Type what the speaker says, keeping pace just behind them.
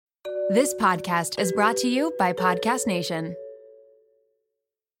This podcast is brought to you by Podcast Nation.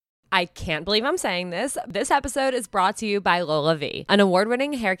 I can't believe I'm saying this. This episode is brought to you by LolaVie, an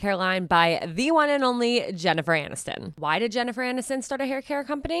award-winning hair care line by the one and only Jennifer Aniston. Why did Jennifer Aniston start a hair care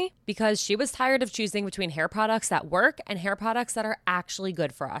company? Because she was tired of choosing between hair products that work and hair products that are actually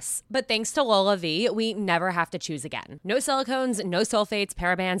good for us. But thanks to LolaVie, we never have to choose again. No silicones, no sulfates,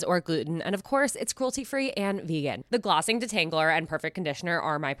 parabens, or gluten, and of course, it's cruelty-free and vegan. The Glossing Detangler and Perfect Conditioner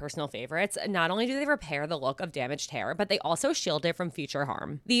are my personal favorites. Not only do they repair the look of damaged hair, but they also shield it from future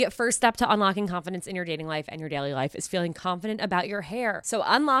harm. The first step to unlocking confidence in your dating life and your daily life is feeling confident about your hair. So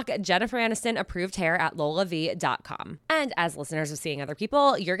unlock Jennifer Aniston approved hair at lolavie.com. And as listeners of Seeing Other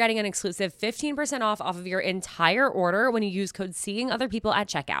People, you're getting an exclusive 15% off of your entire order when you use code Seeing Other People at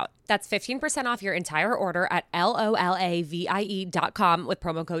checkout. That's 15% off your entire order at lolavie.com with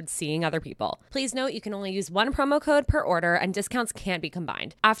promo code Seeing Other People. Please note you can only use one promo code per order and discounts can't be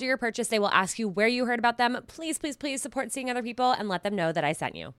combined. After your purchase, they will ask you where you heard about them. Please, please, please support Seeing Other People and let them know that I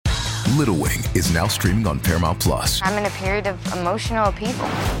sent you. Little Wing is now streaming on Paramount Plus. I'm in a period of emotional upheaval.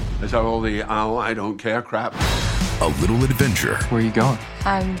 Is that all the I don't care crap? A little adventure. Where are you going?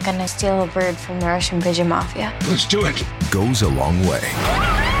 I'm gonna steal a bird from the Russian pigeon mafia. Let's do it. Goes a long way.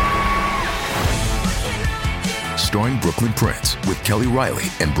 Starring Brooklyn Prince with Kelly Riley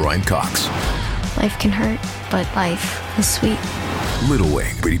and Brian Cox. Life can hurt, but life is sweet. Little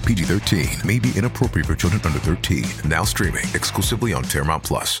Wing, rated PG-13, may be inappropriate for children under 13. Now streaming exclusively on Paramount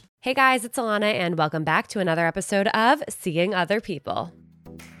Plus. Hey guys, it's Alana and welcome back to another episode of Seeing Other People.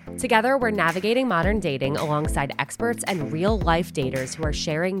 Together, we're navigating modern dating alongside experts and real-life daters who are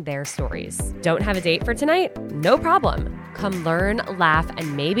sharing their stories. Don't have a date for tonight? No problem. Come learn, laugh,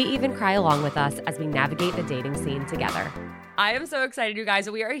 and maybe even cry along with us as we navigate the dating scene together. I am so excited, you guys.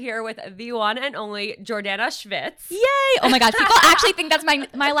 We are here with the one and only Jordana Schvitz. Yay! Oh my gosh, people actually think that's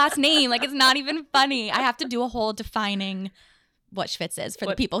my last name. Like, it's not even funny. I have to do a whole defining what Schvitz is for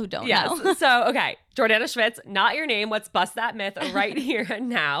the people who don't know. So, okay, Jordana Schvitz, not your name. Let's bust that myth right here and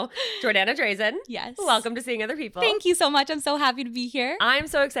now. Jordana Drazen. Yes. Welcome to Seeing Other People. Thank you so much. I'm so happy to be here. I'm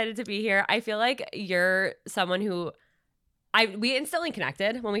so excited to be here. I feel like you're someone who we instantly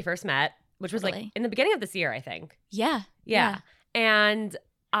connected when we first met, which was like in the beginning of this year, I think. Yeah. And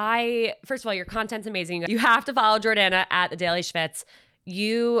first of all, your content's amazing. You have to follow Jordana at The Daily Schvitz.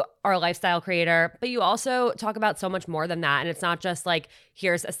 You are a lifestyle creator, but you also talk about so much more than that. And it's not just like,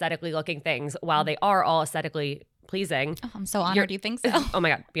 here's aesthetically looking things, while they are all aesthetically pleasing. Oh, I'm so honored you think so. Oh my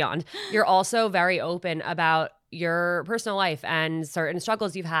God, beyond. You're also very open about your personal life and certain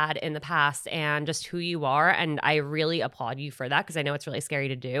struggles you've had in the past and just who you are. And I really applaud you for that because I know it's really scary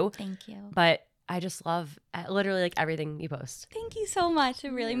to do. Thank you. But I just love literally like everything you post. Thank you so much.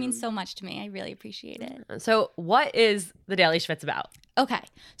 It really means so much to me. I really appreciate it. So what is The Daily Schvitz about? Okay.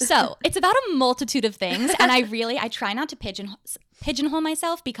 So it's about a multitude of things. And I try not to pigeonhole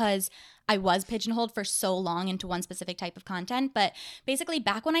myself because I was pigeonholed for so long into one specific type of content. But basically,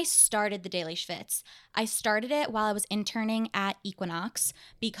 back when I started The Daily Schvitz, I started it while I was interning at Equinox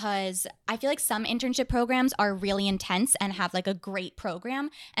because I feel like some internship programs are really intense and have like a great program.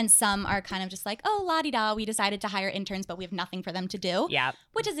 And some are kind of just like, oh, la-di-da, we decided to hire interns, but we have nothing for them to do. Yeah.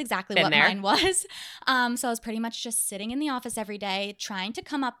 Which is exactly what mine was. So I was pretty much just sitting in the office every day trying to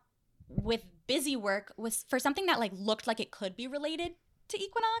come up with busy work for something that like looked like it could be related to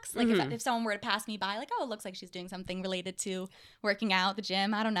Equinox. Like if someone were to pass me by, like, oh, it looks like she's doing something related to working out, the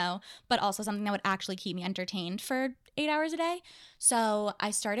gym, I don't know, but also something that would actually keep me entertained for 8 hours a day. So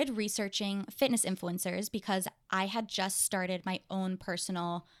I started researching fitness influencers because I had just started my own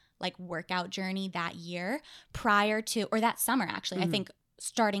personal like workout journey that year prior to, or that summer actually, I think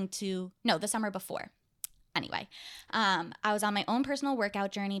the summer before. Anyway, I was on my own personal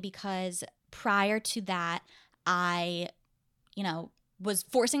workout journey because prior to that, I, was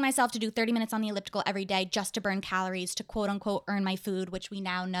forcing myself to do 30 minutes on the elliptical every day just to burn calories to quote unquote earn my food, which we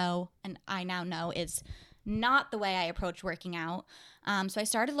now know, and I now know is not the way I approach working out. So I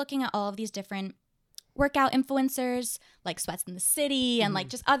started looking at all of these different workout influencers like Sweats in the City and like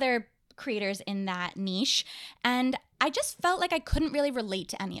just other creators in that niche. And I just felt like I couldn't really relate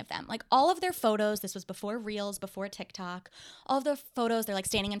to any of them. Like all of their photos, this was before Reels, before TikTok, all of the photos, they're like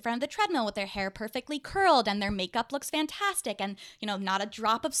standing in front of the treadmill with their hair perfectly curled and their makeup looks fantastic and, not a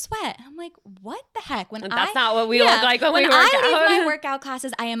drop of sweat. I'm like, what the heck? That's not what we look like when we work out. When I leave my workout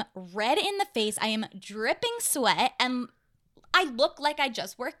classes, I am red in the face, I am dripping sweat, and I look like I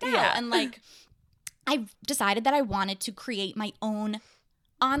just worked out. Yeah. And like, I decided that I wanted to create my own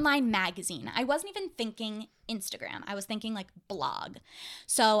online magazine. I wasn't even thinking Instagram. I was thinking like blog.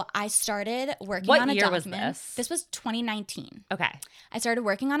 So I started working on a document. What year was this? This was 2019. Okay. I started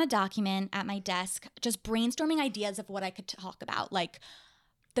working on a document at my desk, just brainstorming ideas of what I could talk about, like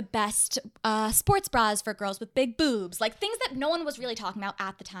the best sports bras for girls with big boobs, like things that no one was really talking about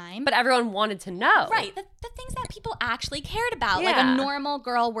at the time. But everyone wanted to know. Right. The things that people actually cared about, like Yeah. a normal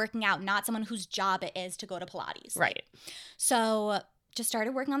girl working out, not someone whose job it is to go to Pilates. Right. So just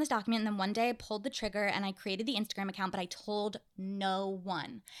started working on this document, and then one day I pulled the trigger and I created the Instagram account, but I told no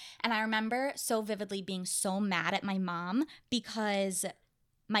one. And I remember so vividly being so mad at my mom because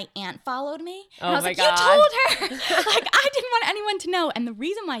my aunt followed me. And I was like, God. you told her. Like, I didn't want anyone to know. And the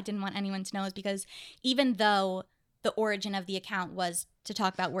reason why I didn't want anyone to know is because even though the origin of the account was to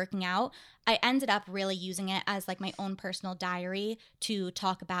talk about working out, I ended up really using it as like my own personal diary to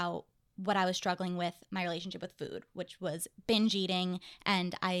talk about what I was struggling with, my relationship with food, which was binge eating.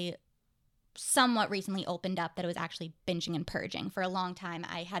 And I somewhat recently opened up that it was actually binging and purging. For a long time,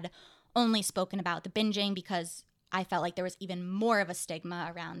 I had only spoken about the binging because I felt like there was even more of a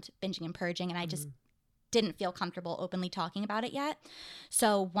stigma around binging and purging, and I just didn't feel comfortable openly talking about it yet.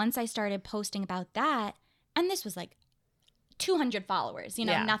 So once I started posting about that, and this was like 200 followers, you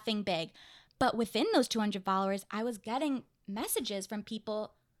know, Yeah. nothing big. But within those 200 followers, I was getting messages from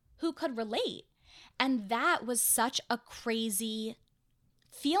people who could relate. And that was such a crazy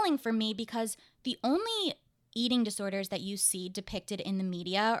feeling for me because the only eating disorders that you see depicted in the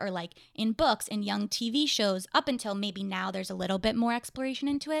media or like in books, in young TV shows, up until maybe now there's a little bit more exploration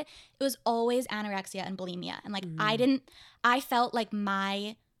into it, it was always anorexia and bulimia. And like I felt like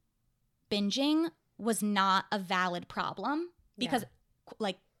my binging was not a valid problem because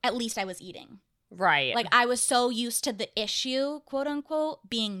like at least I was eating. Right. Like I was so used to the issue, quote unquote,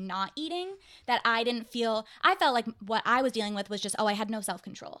 being not eating that I felt like what I was dealing with was just, I had no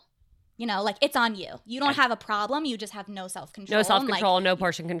self-control. You know, like it's on you. You don't have a problem. You just have no self-control. No self-control, like, no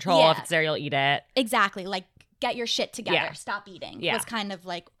portion control. Yeah. If it's there, you'll eat it. Exactly. Like get your shit together. Yeah. Stop eating. Yeah. Was kind of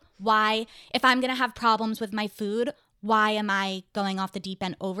like why, if I'm going to have problems with my food, why am I going off the deep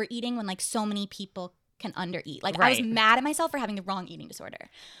end overeating when like so many people can undereat? Like I was Right. mad at myself for having the wrong eating disorder.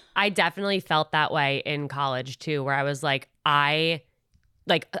 I definitely felt that way in college too, where I was like,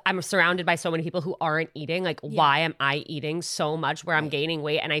 I'm surrounded by so many people who aren't eating. Like, why am I eating so much where I'm gaining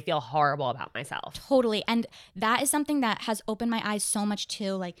weight and I feel horrible about myself? Totally. And that is something that has opened my eyes so much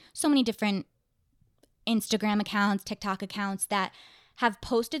too. Like so many different Instagram accounts, TikTok accounts that have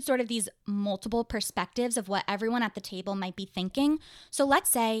posted sort of these multiple perspectives of what everyone at the table might be thinking. So let's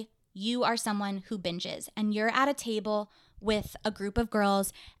say you are someone who binges and you're at a table with a group of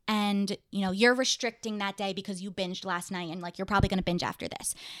girls and, you know, you're restricting that day because you binged last night and like you're probably going to binge after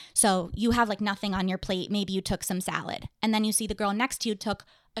this. So you have like nothing on your plate. Maybe you took some salad and then you see the girl next to you took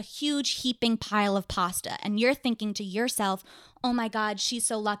a huge heaping pile of pasta and you're thinking to yourself, oh my God, she's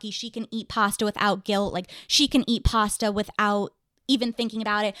so lucky. She can eat pasta without guilt. Like she can eat pasta without even thinking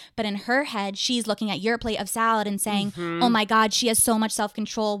about it. But in her head, she's looking at your plate of salad and saying, oh my God, she has so much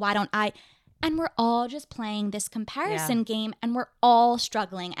self-control. Why don't I? And we're all just playing this comparison game and we're all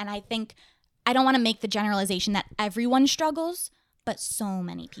struggling. And I think I don't want to make the generalization that everyone struggles, but so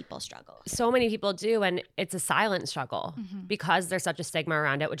many people struggle. So many people do, and it's a silent struggle because there's such a stigma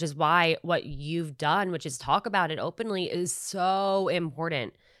around it, which is why what you've done, which is talk about it openly, is so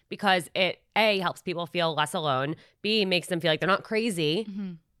important because it, A, helps people feel less alone, B, makes them feel like they're not crazy,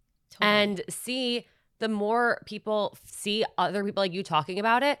 and C, the more people see other people like you talking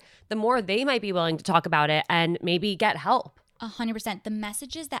about it, the more they might be willing to talk about it and maybe get help. 100%. The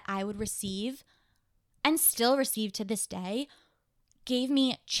messages that I would receive and still receive to this day gave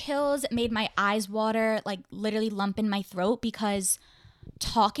me chills, made my eyes water, like literally lump in my throat because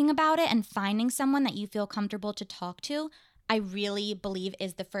talking about it and finding someone that you feel comfortable to talk to, I really believe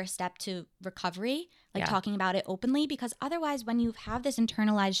is the first step to recovery, like talking about it openly, because otherwise when you have this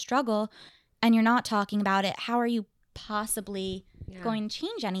internalized struggle and you're not talking about it, how are you possibly going to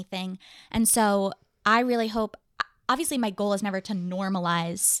change anything? And so I really hope, obviously my goal is never to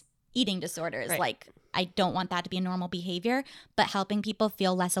normalize eating disorders. Right. Like I don't want that to be a normal behavior, but helping people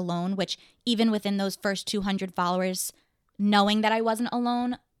feel less alone, which even within those first 200 followers, knowing that I wasn't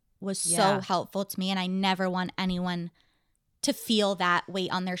alone was so helpful to me. And I never want anyone to feel that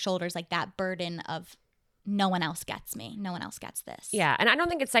weight on their shoulders, like that burden of no one else gets me. No one else gets this. Yeah. And I don't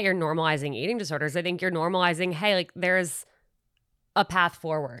think it's that you're normalizing eating disorders. I think you're normalizing, hey, like there's a path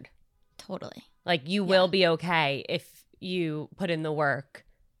forward. Totally. Like you will be okay if you put in the work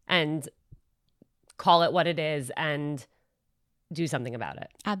and call it what it is and do something about it.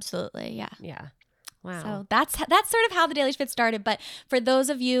 Absolutely. Yeah. Yeah. Wow. So that's sort of how the Daily Schwitz started. But for those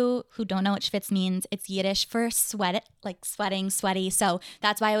of you who don't know what schwitz means, it's Yiddish for sweat, like sweating, sweaty. So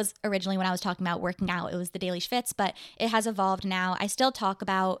that's why I was originally, when I was talking about working out, it was the Daily Schwitz. But it has evolved now. I still talk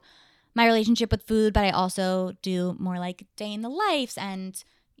about my relationship with food, but I also do more like day in the lives and,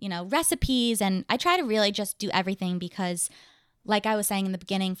 you know, recipes. And I try to really just do everything because, like I was saying in the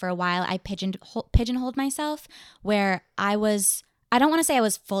beginning, for a while I pigeonholed myself, where I don't want to say I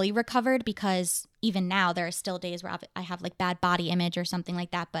was fully recovered, because even now there are still days where I have like bad body image or something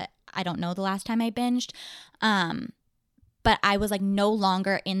like that, but I don't know the last time I binged. But I was like no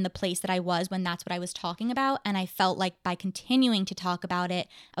longer in the place that I was when that's what I was talking about. And I felt like by continuing to talk about it,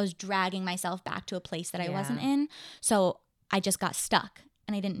 I was dragging myself back to a place that I wasn't in. So I just got stuck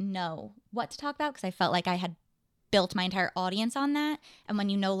and I didn't know what to talk about, because I felt like I had built my entire audience on that. And when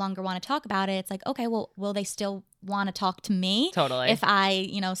you no longer want to talk about it, it's like, okay, well, will they still want to talk to me? Totally. If I,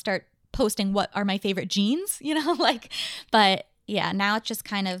 you know, start posting what are my favorite jeans, you know, like, but yeah, now it's just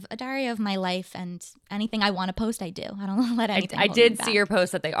kind of a diary of my life, and anything I want to post, I do. I don't let anything I hold did me back. see your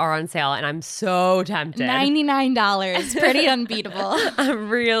post that they are on sale, and I'm so tempted. $99, pretty unbeatable. I'm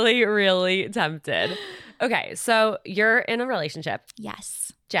really, really tempted. Okay, so you're in a relationship.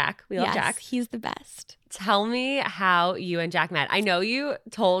 Yes. Jack, we love Yes, Jack. he's the best. Tell me how you and Jack met. I know you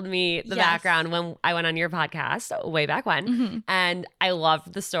told me the background when I went on your podcast way back when, and I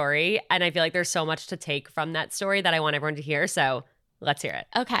loved the story, and I feel like there's so much to take from that story that I want everyone to hear, so let's hear it.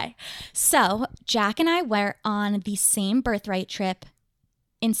 Okay. So Jack and I were on the same birthright trip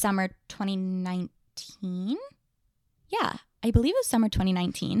in summer 2019. Yeah, I believe it was summer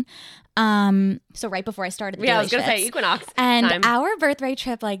 2019. So right before I started the Yeah, I Daily was going to say Schwitz. Equinox And time. our birthright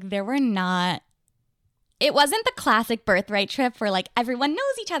trip, like, it wasn't the classic birthright trip where like everyone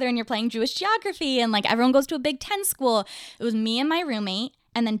knows each other and you're playing Jewish geography and like everyone goes to a Big Ten school. It was me and my roommate,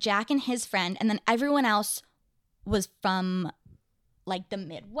 and then Jack and his friend, and then everyone else was from like the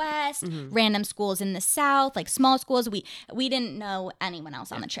Midwest, random schools in the South, like small schools. We didn't know anyone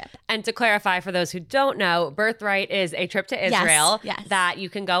else on the trip. And to clarify for those who don't know, Birthright is a trip to Israel yes. that you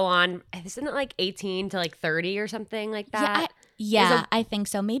can go on. Isn't it like 18 to like 30 or something like that? I think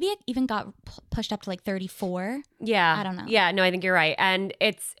so. Maybe it even got pushed up to like 34. Yeah. I don't know. Yeah, no, I think you're right. And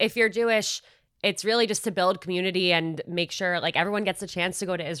it's, if you're Jewish, it's really just to build community and make sure like everyone gets a chance to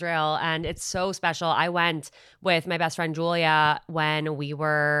go to Israel. And it's so special. I went with my best friend Julia when we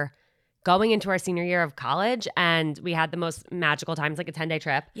were going into our senior year of college, and we had the most magical times, like a 10-day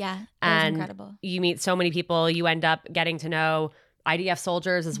trip. Yeah, it and was incredible. You meet so many people. You end up getting to know IDF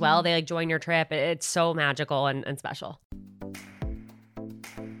soldiers as well. They like join your trip. It's so magical and special.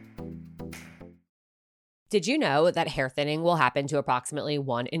 Did you know that hair thinning will happen to approximately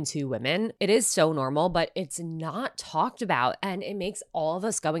 1 in 2 women? It is so normal, but it's not talked about, and it makes all of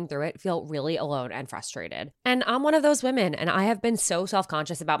us going through it feel really alone and frustrated. And I'm one of those women, and I have been so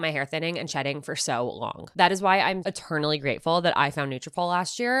self-conscious about my hair thinning and shedding for so long. That is why I'm eternally grateful that I found Nutrafol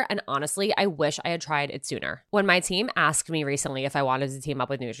last year, and honestly, I wish I had tried it sooner. When my team asked me recently if I wanted to team up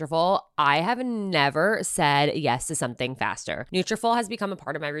with Nutrafol, I have never said yes to something faster. Nutrafol has become a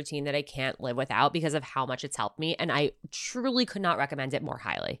part of my routine that I can't live without because of how much it's helped me, and I truly could not recommend it more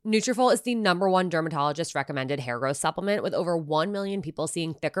highly. Nutrafol is the #1 dermatologist recommended hair growth supplement, with over 1 million people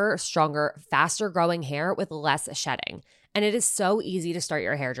seeing thicker, stronger, faster growing hair with less shedding. And it is so easy to start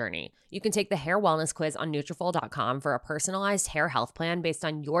your hair journey. You can take the hair wellness quiz on Nutrafol.com for a personalized hair health plan based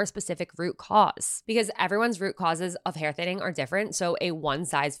on your specific root cause. Because everyone's root causes of hair thinning are different, so a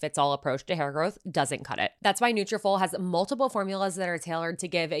one-size-fits-all approach to hair growth doesn't cut it. That's why Nutrafol has multiple formulas that are tailored to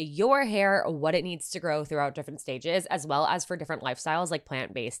give your hair what it needs to grow throughout different stages, as well as for different lifestyles like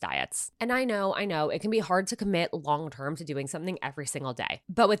plant-based diets. And I know, it can be hard to commit long-term to doing something every single day.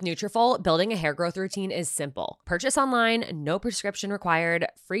 But with Nutrafol, building a hair growth routine is simple. Purchase online, no prescription required,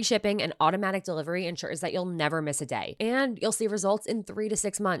 free shipping, and automatic delivery ensures that you'll never miss a day. And you'll see results in 3 to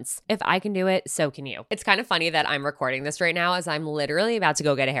 6 months. If I can do it, so can you. It's kind of funny that I'm recording this right now as I'm literally about to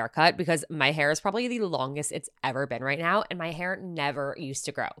go get a haircut, because my hair is probably the longest it's ever been right now, and my hair never used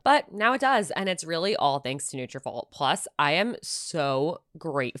to grow. But now it does, and it's really all thanks to Nutrafol. Plus, I am so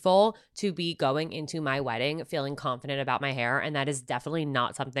grateful to be going into my wedding feeling confident about my hair, and that is definitely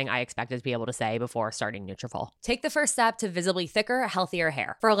not something I expected to be able to say before starting Nutrafol. Take the first step to visibly thicker, healthier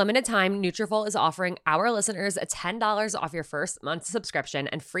hair. For a limited time, Nutrafol is offering our listeners $10 off your first month's subscription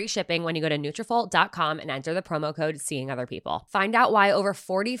and free shipping when you go to Nutrafol.com and enter the promo code Seeing Other People. Find out why over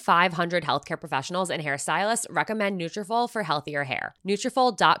 4,500 healthcare professionals and hairstylists recommend Nutrafol for healthier hair.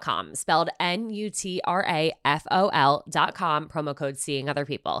 Nutrafol.com, spelled Nutrafol.com, promo code Seeing Other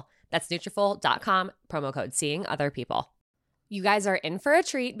People. That's Nutrafol.com, promo code Seeing Other People. You guys are in for a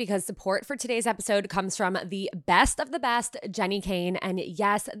treat because support for today's episode comes from the best of the best, Jenni Kayne. And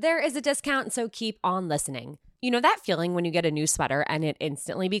yes, there is a discount, so keep on listening. You know that feeling when you get a new sweater and it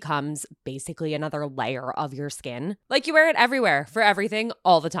instantly becomes basically another layer of your skin? Like you wear it everywhere, for everything,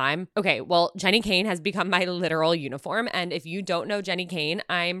 all the time. Okay, well, Jenni Kayne has become my literal uniform. And if you don't know Jenni Kayne,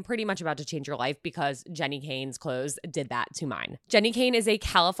 I'm pretty much about to change your life because Jenni Kayne's clothes did that to mine. Jenni Kayne is a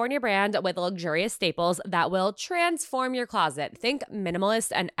California brand with luxurious staples that will transform your closet. Think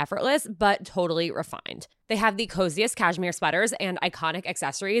minimalist and effortless, but totally refined. They have the coziest cashmere sweaters and iconic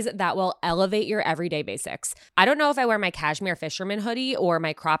accessories that will elevate your everyday basics. I don't know if I wear my cashmere fisherman hoodie or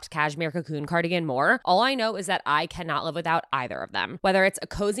my cropped cashmere cocoon cardigan more. All I know is that I cannot live without either of them. Whether it's a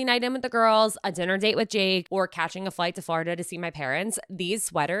cozy night in with the girls, a dinner date with Jake, or catching a flight to Florida to see my parents, these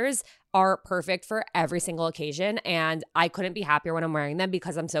sweaters are perfect for every single occasion, and I couldn't be happier when I'm wearing them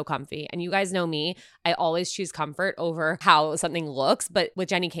because I'm so comfy. And you guys know me, I always choose comfort over how something looks, but with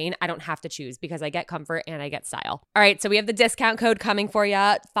Jenni Kayne, I don't have to choose because I get comfort and I get style. All right, so we have the discount code coming for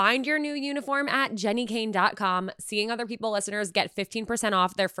you. Find your new uniform at jennikayne.com. Seeing Other People listeners get 15%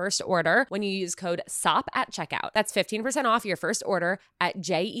 off their first order when you use code SOP at checkout. That's 15% off your first order at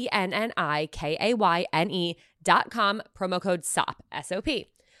jennikayne.com, promo code SOP, S-O-P.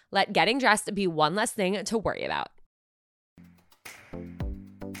 Let getting dressed be one less thing to worry about.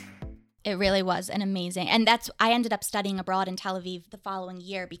 It really was an amazing, and I ended up studying abroad in Tel Aviv the following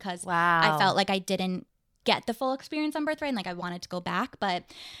year because I felt like I didn't get the full experience on Birthright and like I wanted to go back. But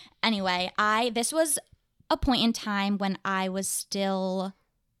anyway, this was a point in time when I was still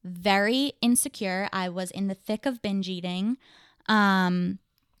very insecure. I was in the thick of binge eating, and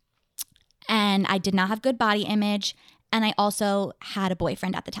I did not have good body image. And I also had a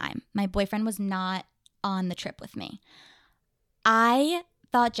boyfriend at the time. My boyfriend was not on the trip with me. I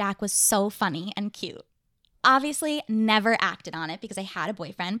thought Jack was so funny and cute. Obviously, never acted on it because I had a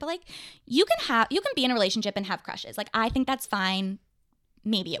boyfriend. But like, you can be in a relationship and have crushes. Like, I think that's fine.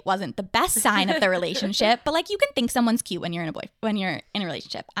 Maybe it wasn't the best sign of the relationship, but like, you can think someone's cute when you're in a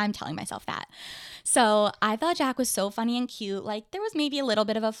relationship. I'm telling myself that. So I thought Jack was so funny and cute. Like, there was maybe a little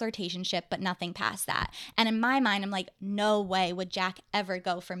bit of a flirtationship, but nothing past that. And in my mind, I'm like, no way would Jack ever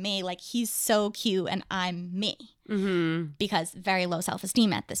go for me. Like, he's so cute and I'm me. Mm-hmm. Because very low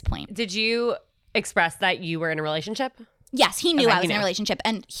self-esteem at this point. Did you express that you were in a relationship? Yes, he knew I was in a relationship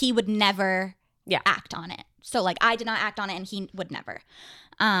and he would never act on it. So like, I did not act on it and he would never.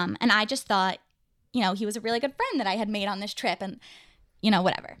 And I just thought, he was a really good friend that I had made on this trip and,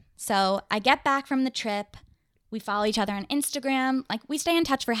 whatever. So I get back from the trip. We follow each other on Instagram. Like, we stay in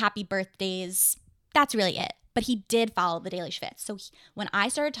touch for happy birthdays. That's really it. But he did follow the Daily Schwitz. So when I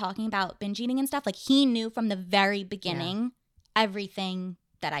started talking about binge eating and stuff, like, he knew from the very beginning everything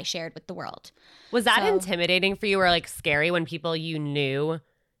that I shared with the world. Was that intimidating for you or like scary when people you knew?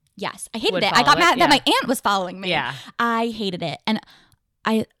 Yes, I hated it. I got mad that my aunt was following me. Yeah. I hated it. And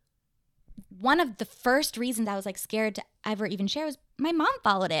one of the first reasons I was like scared to ever even share was my mom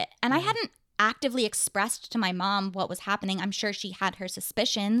followed it. And I hadn't actively expressed to my mom what was happening. I'm sure she had her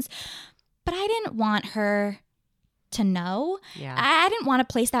suspicions, but I didn't want her to know. Yeah. I didn't want to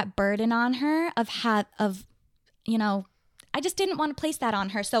place that burden on her I just didn't want to place that on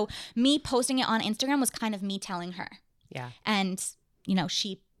her. So me posting it on Instagram was kind of me telling her. Yeah. And,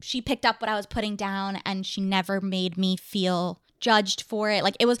 she picked up what I was putting down and she never made me feel judged for it.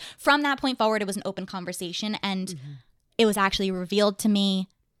 Like, it was from that point forward, it was an open conversation. And it was actually revealed to me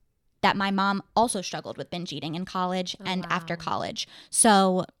that my mom also struggled with binge eating in college and after college.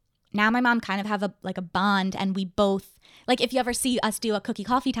 So now my mom kind of have a bond, and we both, like, if you ever see us do a cookie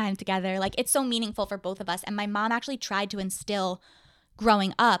coffee time together, like, it's so meaningful for both of us. And my mom actually tried to instill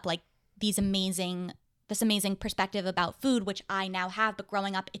growing up, like, this amazing perspective about food, which I now have, but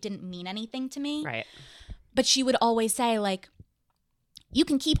growing up, it didn't mean anything to me. Right. But she would always say, like, you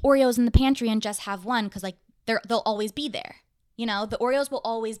can keep Oreos in the pantry and just have one because, like, they'll always be there. The Oreos will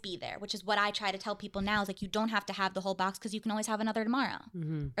always be there, which is what I try to tell people now is, like, you don't have to have the whole box because you can always have another tomorrow.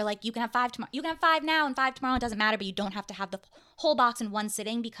 Mm-hmm. Or, like, you can have 5 tomorrow. You can have 5 now and 5 tomorrow. It doesn't matter, but you don't have to have the whole box in one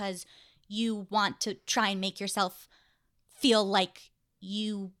sitting because you want to try and make yourself feel like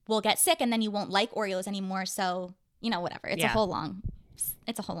you will get sick and then you won't like Oreos anymore. So, whatever. It's a whole long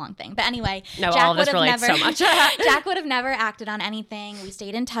thing. But anyway, no, Jack all of this relates so much. Jack would have never acted on anything. We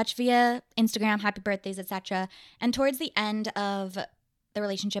stayed in touch via Instagram, happy birthdays, etc. And towards the end of the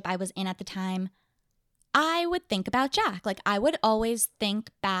relationship I was in at the time, I would think about Jack. Like, I would always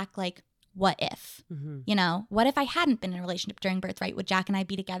think back, like, what if? Mm-hmm. What if I hadn't been in a relationship during Birthright? Would Jack and I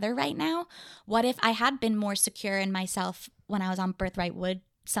be together right now? What if I had been more secure in myself when I was on Birthright? Would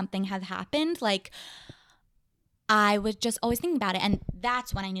something have happened? Like, I was just always thinking about it. And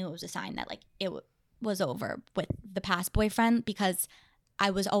that's when I knew it was a sign that like it was over with the past boyfriend, because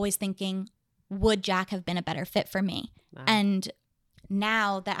I was always thinking, would Jack have been a better fit for me? Wow. And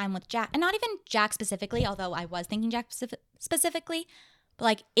now that I'm with Jack, and not even Jack specifically, although I was thinking Jack specifically, but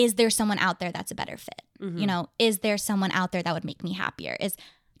like, is there someone out there that's a better fit? Mm-hmm. You know, is there someone out there that would make me happier? Is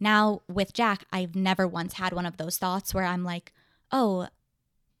now with Jack, I've never once had one of those thoughts where I'm like, oh,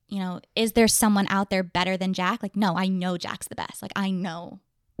 you know, is there someone out there better than Jack? Like, no, I know Jack's the best. Like, I know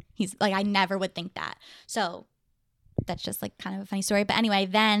he's like, I never would think that. So that's just like kind of a funny story. But anyway,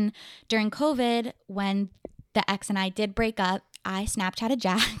 then during COVID, when the ex and I did break up, I Snapchatted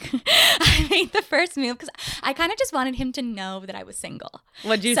Jack. I made the first move because I kind of just wanted him to know that I was single.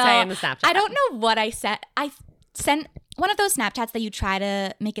 What'd you say in the Snapchat? I don't know what I said. I sent one of those Snapchats that you try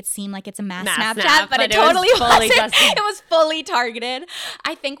to make it seem like it's a mass Snapchat, but it totally wasn't. It was fully targeted.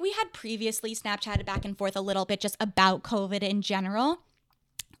 I think we had previously Snapchatted back and forth a little bit just about COVID in general.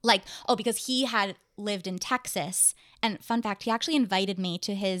 Like, oh, because he had lived in Texas. And fun fact, he actually invited me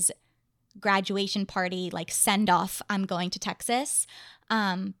to his graduation party, like send off, I'm going to Texas.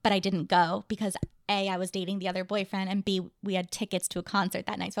 But I didn't go because A, I was dating the other boyfriend, and B, we had tickets to a concert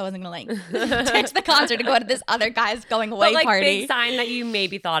that night. So I wasn't going to like text the concert to go to this other guy's going away but, like, party. Big sign that you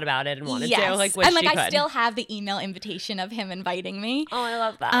maybe thought about it and wanted to. Like, wish and like you I could. still have the email invitation of him inviting me. Oh, I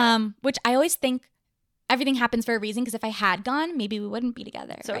love that. Which I always think everything happens for a reason, because if I had gone, maybe we wouldn't be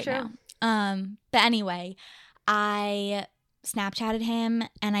together right true. now. But anyway, I Snapchatted him,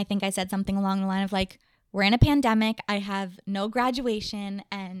 and I think I said something along the line of like, we're in a pandemic, I have no graduation,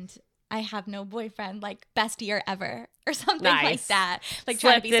 and I have no boyfriend, like best year ever, or something like that. Like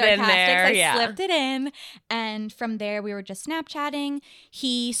trying to be sarcastic. I slipped it in. And from there, we were just Snapchatting.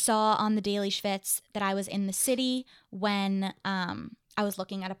 He saw on the Daily Schwitz that I was in the city when I was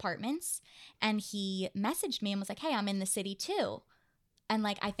looking at apartments, and he messaged me and was like, hey, I'm in the city too. And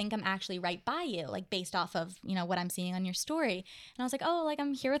like, I think I'm actually right by you, like based off of, you know, what I'm seeing on your story. And I was like, oh, like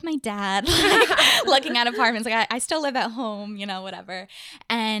I'm here with my dad, like, looking at apartments. Like I still live at home, you know, whatever.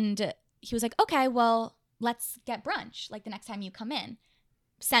 And he was like, okay, well, let's get brunch. Like the next time you come in.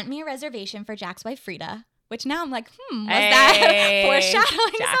 Sent me a reservation for Jack's wife, Frida, which now I'm like, was that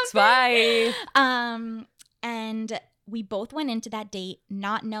foreshadowing Jack's something? wife. And we both went into that date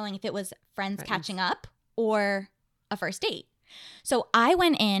not knowing if it was friends catching up or a first date. So I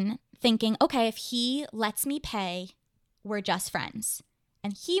went in thinking, okay, if he lets me pay, we're just friends.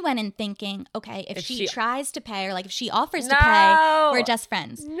 And he went in thinking, okay, if she tries to pay, or like if she offers to pay, we're just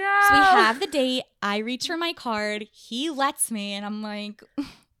friends. No. So we have the date. I reach for my card. He lets me. And I'm like,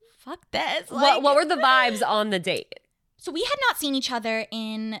 fuck this. Like, What were the vibes on the date? So we had not seen each other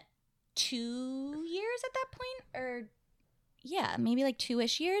in 2 years at that point. Or yeah, maybe like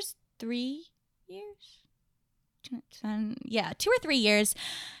 2-ish years, 3 years. 2 or 3 years.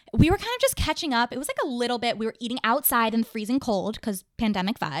 We were kind of just catching up. It was like a little bit. We were eating outside in the freezing cold because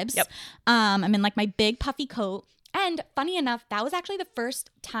pandemic vibes. Yep. I'm in like my big puffy coat. And funny enough, that was actually the first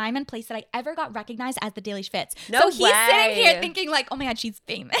time and place that I ever got recognized as the Daily Schwitz. No so he's way. sitting here thinking like, oh my God, she's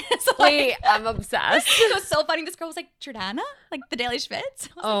famous. Like, Wait, I'm obsessed. It was so funny. This girl was like, Jordana? Like the Daily Schwitz?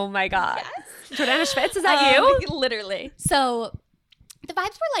 Oh my God. Yes. Jordana Schwitz, is that you? Literally. So the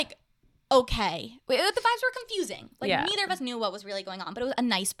vibes were like, okay. The vibes were confusing. Like neither of us knew what was really going on, but it was a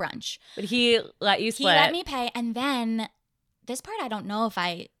nice brunch. But he let you split. He let me pay. And then this part, I don't know if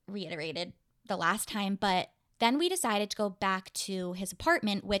I reiterated the last time, but then we decided to go back to his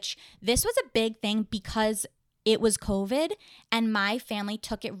apartment, which this was a big thing because it was COVID and my family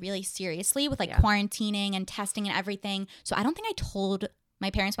took it really seriously with like quarantining and testing and everything. So I don't think I told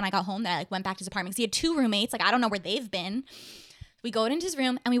my parents when I got home that I like went back to his apartment because he had 2 roommates. Like I don't know where they've been. We go into his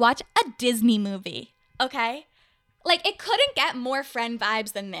room and we watch a Disney movie, okay? Like, it couldn't get more friend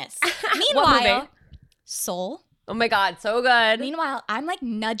vibes than this. Meanwhile, Soul. Oh my God, so good. Meanwhile, I'm like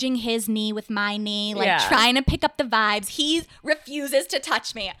nudging his knee with my knee, like trying to pick up the vibes. He refuses to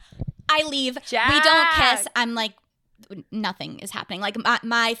touch me. I leave. Jack. We don't kiss. I'm like, nothing is happening. Like,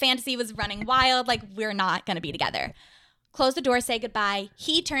 my fantasy was running wild. Like, we're not going to be together. Close the door, say goodbye.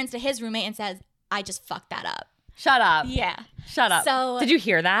 He turns to his roommate and says, I just fucked that up. Shut up. Yeah. Shut up. So did you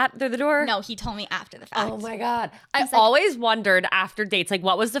hear that through the door? No, he told me after the fact. Oh my God. I always wondered after dates, like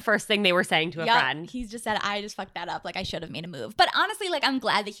what was the first thing they were saying to a friend? He's just said, I just fucked that up. Like I should have made a move. But honestly, like I'm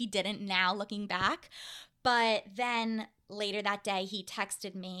glad that he didn't now looking back. But then later that day, he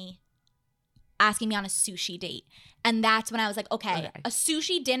texted me asking me on a sushi date. And that's when I was like, okay, a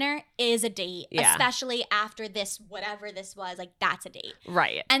sushi dinner is a date, especially after this, whatever this was, like that's a date.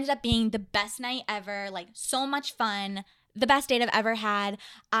 Right. Ended up being the best night ever, like so much fun, the best date I've ever had.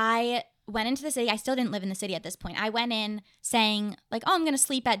 I went into the city. I still didn't live in the city at this point. I went in saying like, oh, I'm going to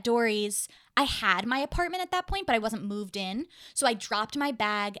sleep at Dory's. I had my apartment at that point, but I wasn't moved in. So I dropped my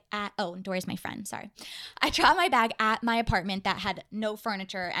bag at, Dory's my friend, sorry. I dropped my bag at my apartment that had no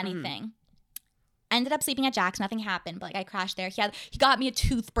furniture or anything. Ended up sleeping at Jack's. Nothing happened, but like I crashed there. He got me a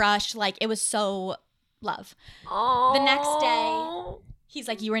toothbrush. Like it was so love. Oh. The next day, he's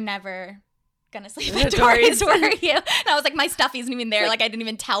like, you were never gonna sleep at Dory's, were you? And I was like, my stuff isn't even there. Like I didn't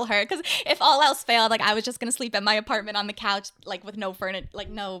even tell her, because if all else failed, like I was just gonna sleep at my apartment on the couch, like with no furniture, like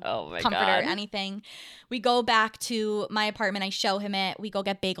no comforter or anything. We go back to my apartment. I show him it. We go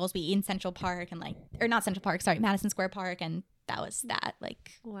get bagels. We eat in Central Park and Madison Square Park, and that was that.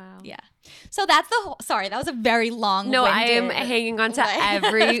 Like, wow. Yeah. So that's the whole, sorry, that was a very long. No, I am hanging on to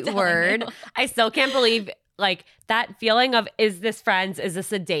every word. I still can't believe like that feeling of, is this friends? Is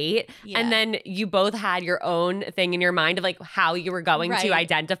this a date? Yeah. And then you both had your own thing in your mind of like how you were going to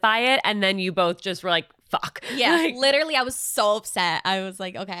identify it. And then you both just were like, fuck. Yeah, like, literally, I was so upset. I was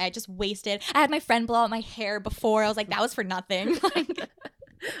like, okay, I just wasted. I had my friend blow out my hair before. I was like, that was for nothing. Like,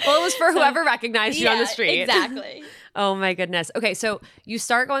 well, it was for whoever recognized you on the street. Exactly. Oh my goodness. Okay, so you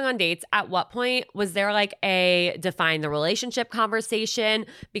start going on dates. At what point was there like a define the relationship conversation?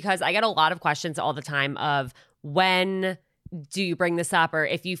 Because I get a lot of questions all the time of, when do you bring this up? Or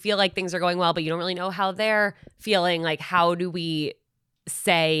if you feel like things are going well, but you don't really know how they're feeling, like how do we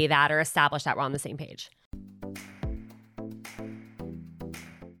say that or establish that we're on the same page?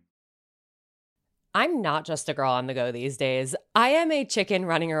 I'm not just a girl on the go these days. I am a chicken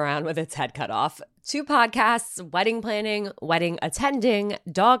running around with its head cut off. 2 podcasts, wedding planning, wedding attending,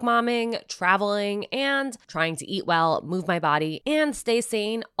 dog momming, traveling, and trying to eat well, move my body, and stay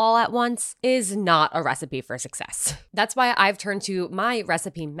sane all at once is not a recipe for success. That's why I've turned to my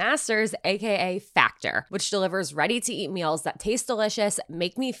recipe masters, aka Factor, which delivers ready-to-eat meals that taste delicious,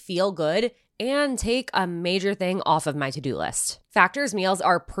 make me feel good, and take a major thing off of my to-do list. Factor's meals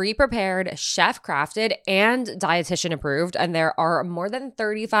are pre-prepared, chef-crafted, and dietitian approved, and there are more than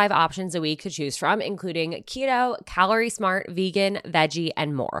 35 options a week to choose from, including keto, calorie smart, vegan, veggie,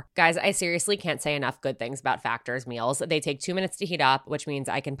 and more. Guys, I seriously can't say enough good things about Factor's meals. They take 2 minutes to heat up, which means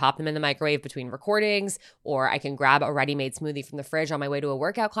I can pop them in the microwave between recordings, or I can grab a ready-made smoothie from the fridge on my way to a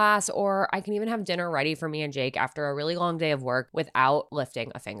workout class, or I can even have dinner ready for me and Jake after a really long day of work without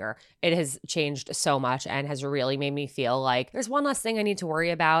lifting a finger. It has changed so much and has really made me feel like there's one less thing I need to worry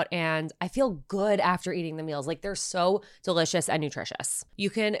about, and I feel good after eating the meals. Like, they're so delicious and nutritious.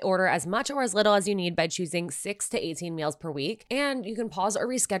 You can order as much or as little as you need by choosing 6 to 18 meals per week, and you can pause or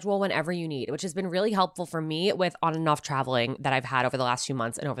reschedule whenever you need, which has been really helpful for me with on and off traveling that I've had over the last few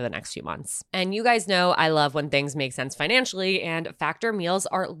months and over the next few months. And you guys know I love when things make sense financially, and Factor meals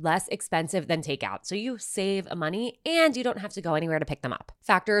are less expensive than takeout, so you save money and you don't have to go anywhere to pick them up.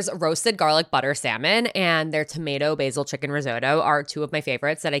 Factor's roasted garlic butter salmon and their tomato basil chicken risotto are 2 of my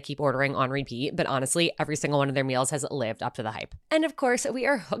favorites that I keep ordering on repeat, but honestly, every single one of their meals has lived up to the hype. And of course, we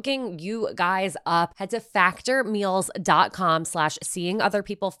are hooking you guys up. Head to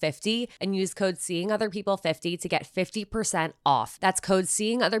factormeals.com/seeingotherpeople50 and use code seeingotherpeople50 to get 50% off. That's code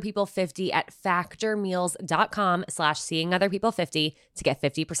seeingotherpeople50 at factormeals.com/seeingotherpeople50 to get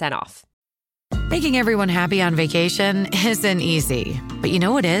 50% off. Making everyone happy on vacation isn't easy, but you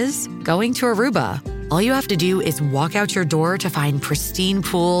know what is? Going to Aruba. All you have to do is walk out your door to find pristine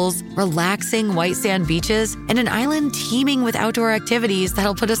pools, relaxing white sand beaches, and an island teeming with outdoor activities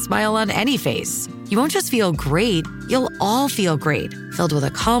that'll put a smile on any face. You won't just feel great, you'll all feel great, filled with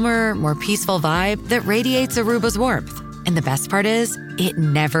a calmer, more peaceful vibe that radiates Aruba's warmth. And the best part is, it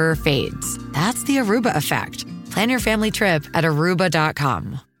never fades. That's the Aruba effect. Plan your family trip at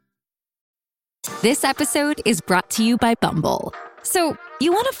Aruba.com. This episode is brought to you by Bumble. So,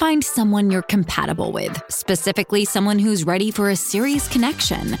 you want to find someone you're compatible with, specifically someone who's ready for a serious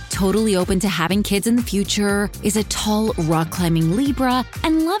connection, totally open to having kids in the future, is a tall, rock-climbing Libra,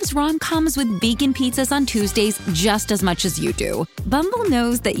 and loves rom-coms with vegan pizzas on Tuesdays just as much as you do. Bumble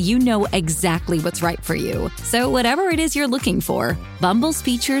knows that you know exactly what's right for you. So whatever it is you're looking for, Bumble's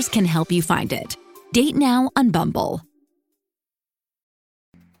features can help you find it. Date now on Bumble.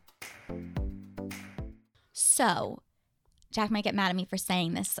 So, Jack might get mad at me for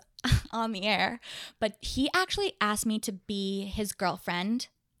saying this on the air, but he actually asked me to be his girlfriend,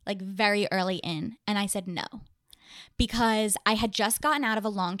 like very early in, and I said no. Because I had just gotten out of a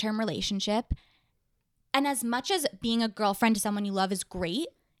long-term relationship, and as much as being a girlfriend to someone you love is great,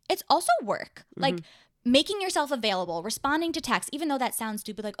 it's also work. Mm-hmm. Like, making yourself available, responding to texts, even though that sounds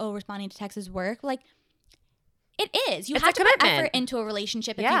stupid, like, oh, responding to texts is work, like, It is. You It's have a to put commitment. effort into a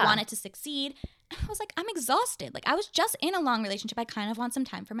relationship if you want it to succeed. And I was like, I'm exhausted. Like, I was just in a long relationship. I kind of want some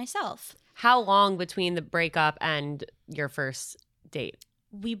time for myself. How long between the breakup and your first date?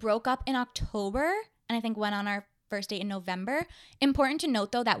 We broke up in October and I think went on our first date in November. Important to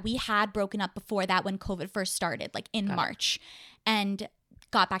note, though, that we had broken up before that when COVID first started, like in March, and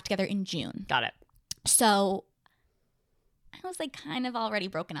got back together in June. Got it. So I was like kind of already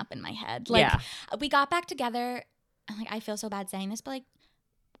broken up in my head. Like we got back together and like I feel so bad saying this, but like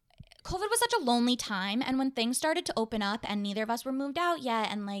COVID was such a lonely time. And when things started to open up and neither of us were moved out yet,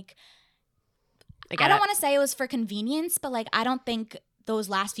 and like I don't want to say it was for convenience, but like I don't think those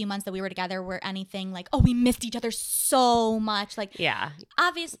last few months that we were together were anything like, oh, we missed each other so much. Like,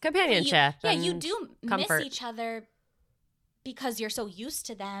 obviously companionship. You do comfort. miss each other because you're so used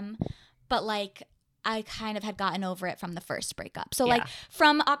to them. But like, I kind of had gotten over it from the first breakup. So like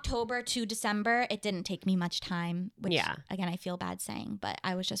from October to December, it didn't take me much time, which again, I feel bad saying, but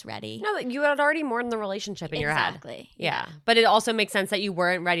I was just ready. No, you had already mourned the relationship in your head. Exactly. Yeah. But it also makes sense that you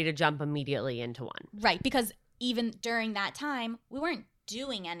weren't ready to jump immediately into one. Right. Because even during that time, we weren't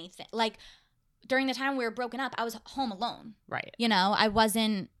doing anything. Like during the time we were broken up, I was home alone. Right. You know, I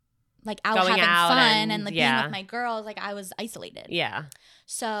wasn't like out Going having out fun and like being yeah. with my girls. Like I was isolated. Yeah.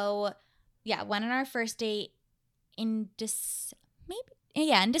 So yeah, went on our first date in December.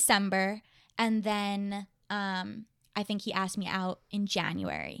 And then I think he asked me out in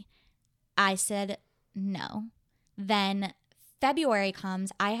January. I said no. Then February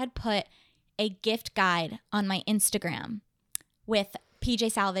comes. I had put a gift guide on my Instagram with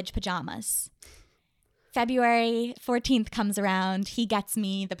PJ Salvage pajamas. February 14th comes around. He gets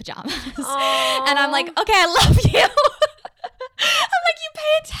me the pajamas. Aww. And I'm like, okay, I love you. I'm like, you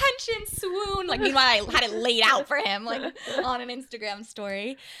pay attention, swoon. Like, meanwhile, I had it laid out for him, like, on an Instagram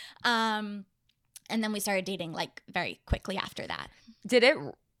story. And then we started dating, like, very quickly after that. Did it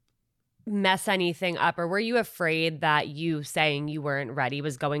mess anything up, or were you afraid that you saying you weren't ready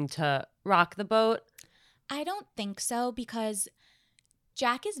was going to rock the boat? I don't think so, because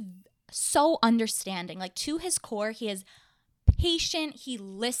Jack is so understanding. Like, to his core, he is patient, he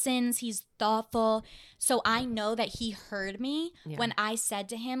listens, he's thoughtful. So I know that he heard me when I said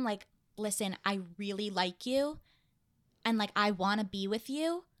to him, like, listen, I really like you and like I want to be with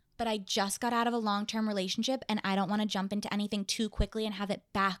you, but I just got out of a long-term relationship and I don't want to jump into anything too quickly and have it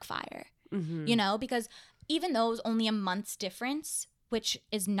backfire. You know, because even though it was only a month's difference, which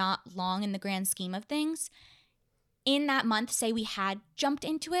is not long in the grand scheme of things, in that month, say we had jumped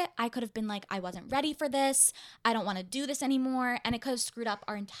into it, I could have been like, I wasn't ready for this. I don't want to do this anymore. And it could have screwed up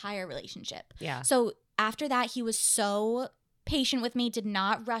our entire relationship. Yeah. So after that, he was so patient with me, did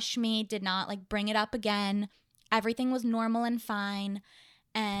not rush me, did not like bring it up again. Everything was normal and fine.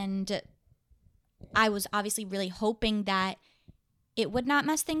 And I was obviously really hoping that it would not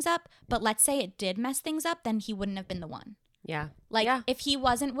mess things up. But let's say it did mess things up, then he wouldn't have been the one. Yeah. Like if he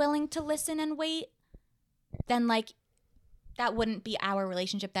wasn't willing to listen and wait, then like that wouldn't be our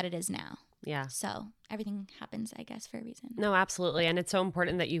relationship that it is now. Yeah. So everything happens, I guess, for a reason. No, absolutely. And it's so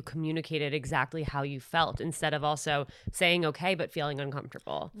important that you communicated exactly how you felt instead of also saying okay, but feeling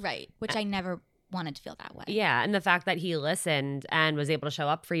uncomfortable. Right. Which I never wanted to feel that way. Yeah. And the fact that he listened and was able to show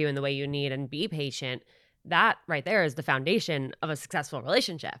up for you in the way you need and be patient, that right there is the foundation of a successful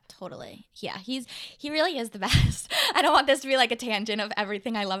relationship. Totally. Yeah. He really is the best. I don't want this to be like a tangent of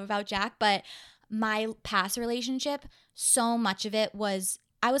everything I love about Jack, but my past relationship, so much of it was,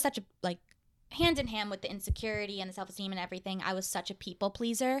 I was such a, like, hand in hand with the insecurity and the self-esteem and everything, I was such a people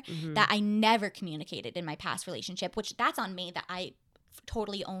pleaser that I never communicated in my past relationship, which that's on me, that I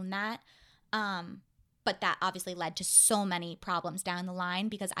totally own that. But that obviously led to so many problems down the line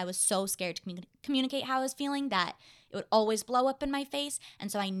because I was so scared to communicate how I was feeling that it would always blow up in my face. And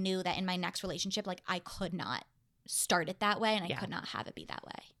so I knew that in my next relationship, like, I could not start it that way and I could not have it be that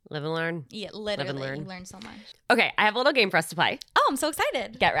way. Live and learn. Yeah, literally. Live and learn. You learn so much. Okay, I have a little game for us to play. Oh, I'm so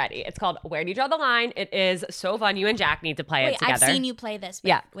excited. Get ready. It's called Where Do You Draw the Line? It is so fun. You and Jack need to play it together. I've seen you play this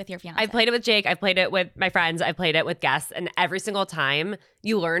with your fiance. I've played it with Jake. I've played it with my friends. I've played it with guests. And every single time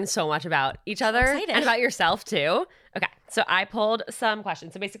you learn so much about each other and about yourself too. Okay, so I pulled some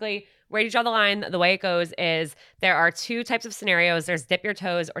questions. So basically, where do you draw the line? The way it goes is there are two types of scenarios. There's dip your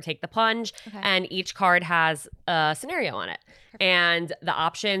toes or take the plunge. Okay. And each card has a scenario on it. Perfect. And the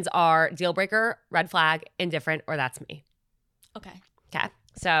options are deal breaker, red flag, indifferent, or that's me. Okay. Okay.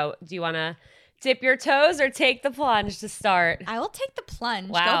 So do you want to dip your toes or take the plunge to start? I will take the plunge.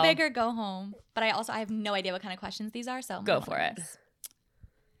 Wow. Go big or go home. But I have no idea what kind of questions these are. So go for it.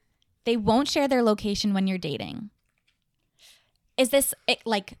 They won't share their location when you're dating. Is this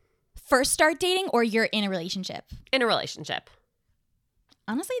like first start dating or you're in a relationship? In a relationship.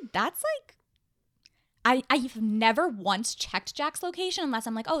 Honestly, that's like, I've never once checked Jack's location unless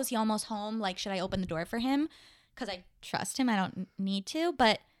I'm like, oh, is he almost home? Like, should I open the door for him? Because I trust him. I don't need to.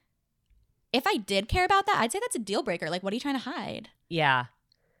 But if I did care about that, I'd say that's a deal breaker. Like, what are you trying to hide? Yeah.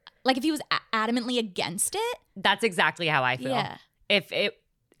 Like, if he was adamantly against it. That's exactly how I feel. Yeah. If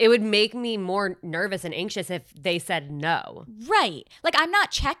it would make me more nervous and anxious if they said no. Right. Like, I'm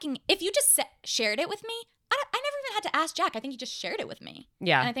not checking. If you just shared it with me, I never even had to ask Jack. I think he just shared it with me.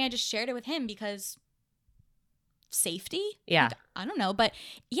 Yeah. And I think I just shared it with him because safety? Yeah. Like, I don't know. But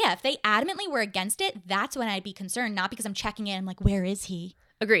yeah, if they adamantly were against it, that's when I'd be concerned. Not because I'm checking in. I'm like, where is he?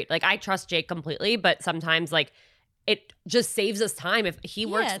 Agreed. Like, I trust Jake completely, but sometimes, like, it just saves us time if he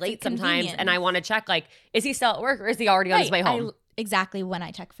works late sometimes and I want to check, like, is he still at work or is he already on his way home? Exactly when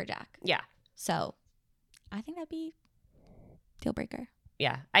I check for Jack. Yeah. So I think that'd be deal breaker.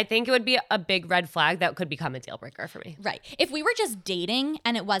 Yeah. I think it would be a big red flag that could become a deal breaker for me. Right. If we were just dating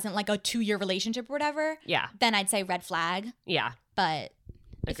and it wasn't like a 2-year relationship or whatever, yeah, then I'd say red flag. Yeah. But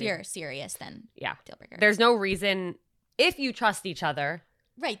Agreed. If you're serious, then yeah, deal breaker. There's no reason, if you trust each other,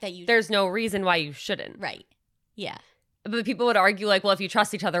 right, that you there's no reason why you shouldn't. Right. Yeah. But people would argue, like, well, if you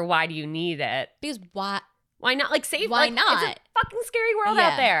trust each other, why do you need it? Because why? Why not? Like, save. Why like, not? It's a fucking scary world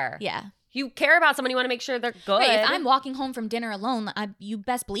out there. Yeah. You care about someone, you want to make sure they're good. Right, if I'm walking home from dinner alone, you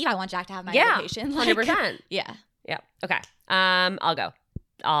best believe I want Jack to have my location. 100%. Yeah. Yeah. Okay. I'll go.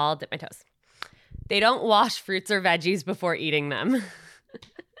 I'll dip my toes. They don't wash fruits or veggies before eating them.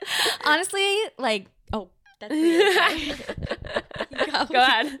 Honestly, like, oh, that's weird. Go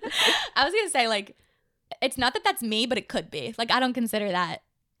ahead. I was gonna say, like, it's not that that's me, but it could be. Like, I don't consider that.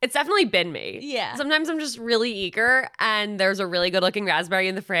 It's definitely been me. Yeah. Sometimes I'm just really eager and there's a really good looking raspberry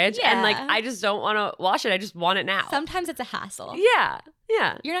in the fridge and like I just don't want to wash it. I just want it now. Sometimes it's a hassle. Yeah.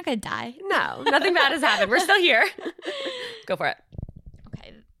 Yeah. You're not going to die. No, nothing bad has happened. We're still here. Go for it.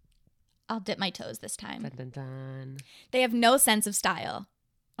 Okay. I'll dip my toes this time. Dun, dun, dun. They have no sense of style.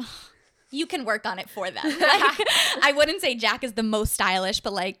 You can work on it for them. Like, I wouldn't say Jack is the most stylish,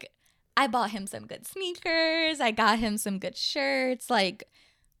 but like I bought him some good sneakers. I got him some good shirts. Like,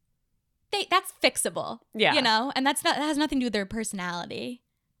 that's fixable. Yeah. You know? And that has nothing to do with their personality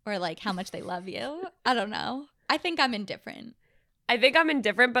or like how much they love you. I don't know. I think I'm indifferent.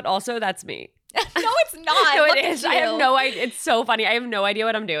 But also that's me. No, it's not. No, Look it is. at I have you. no idea. It's so funny. I have no idea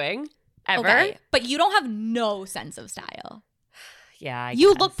what I'm doing ever. Okay. But you don't have no sense of style. Yeah.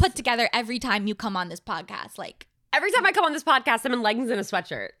 You look put together every time you come on this podcast. Like, every time I come on this podcast, I'm in leggings and a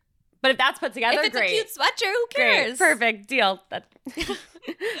sweatshirt. But if that's put together, if it's great. a cute sweatshirt, who cares? Great. Perfect. Deal.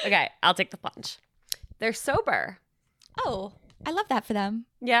 Okay, I'll take the plunge. They're sober. Oh, I love that for them.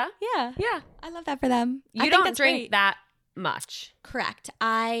 Yeah? Yeah. Yeah. I love that for them. I You think don't that's drink great. that much. Correct.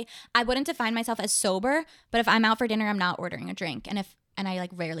 I wouldn't define myself as sober, but if I'm out for dinner, I'm not ordering a drink. And I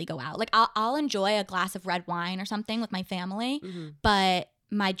like rarely go out. Like I'll enjoy a glass of red wine or something with my family, but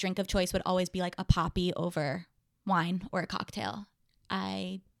my drink of choice would always be like a poppy over wine or a cocktail.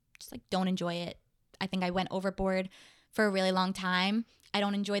 I just like don't enjoy it. I think I went overboard for a really long time. I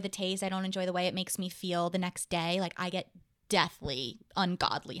don't enjoy the taste. I don't enjoy the way it makes me feel the next day. Like I get deathly,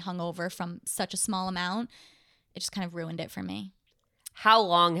 ungodly hungover from such a small amount. It just kind of ruined it for me. How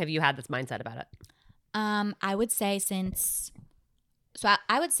long have you had this mindset about it? I would say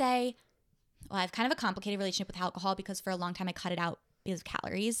I would say, well, I have kind of a complicated relationship with alcohol because for a long time I cut it out because of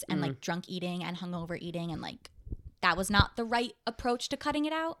calories and like drunk eating and hungover eating, and like that was not the right approach to cutting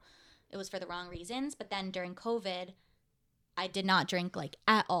it out. It was for the wrong reasons. But then during COVID, I did not drink like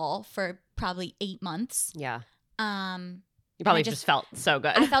at all for probably 8 months. Yeah. You probably just felt so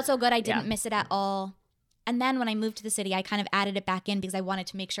good. I felt so good. I didn't miss it at all. And then when I moved to the city, I kind of added it back in because I wanted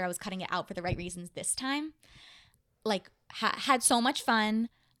to make sure I was cutting it out for the right reasons this time. Like, had so much fun.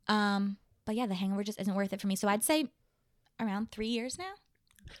 But yeah, the hangover just isn't worth it for me. So I'd say around 3 years now.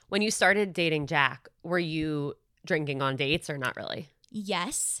 When you started dating Jack, were you drinking on dates or not really?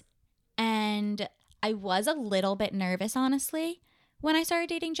 Yes. And I was a little bit nervous, honestly, when I started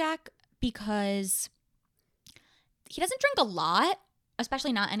dating Jack because he doesn't drink a lot,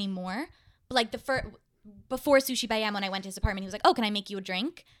 especially not anymore. But like before Sushi by Yam, when I went to his apartment, he was like, "Oh, can I make you a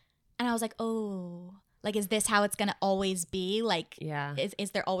drink?" And I was like, "Oh, like, is this how it's going to always be? Like, yeah.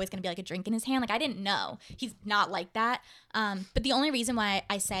 Is there always going to be like a drink in his hand?" Like, I didn't know. He's not like that. But the only reason why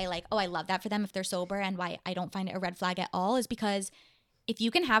I say like, oh, I love that for them if they're sober, and why I don't find it a red flag at all is because if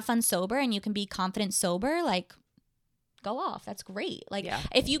you can have fun sober and you can be confident sober, like, go off. That's great. Like,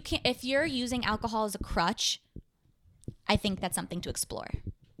 if you're using alcohol as a crutch, I think that's something to explore.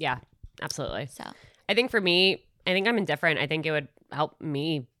 Yeah, absolutely. So I think for me, I think I'm indifferent. I think it would help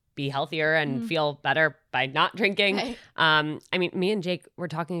me be healthier and feel better by not drinking. Right. I mean, me and Jake were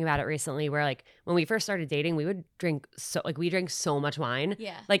talking about it recently where like when we first started dating, we would drink we drank so much wine.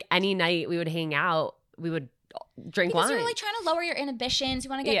 Yeah. Like any night we would hang out, we would drink because wine. you're like trying to lower your inhibitions. You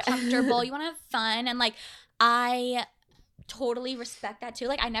want to get Yeah. comfortable. You want to have fun. And like, I totally respect that too.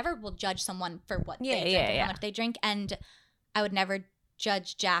 Like, I never will judge someone for what they drink and how much they drink. And I would never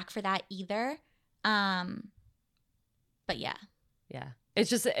judge Jack for that either. But yeah. Yeah. It's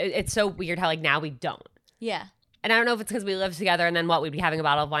just, it's so weird how like now we don't. Yeah. And I don't know if it's because we live together and then we'd be having a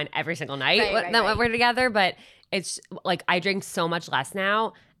bottle of wine every single night when we're together. But it's like I drink so much less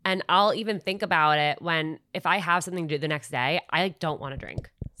now. And I'll even think about it if I have something to do the next day, I like don't want to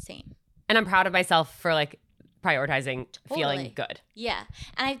drink. Same. And I'm proud of myself for like prioritizing feeling good. Yeah.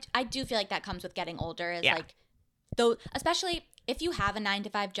 And I do feel like that comes with getting older is like, though, especially if you have a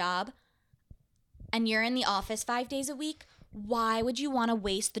 9-to-5 job and you're in the office 5 days a week, why would you want to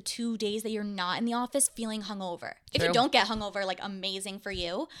waste the 2 days that you're not in the office feeling hungover? If you don't get hungover, like amazing for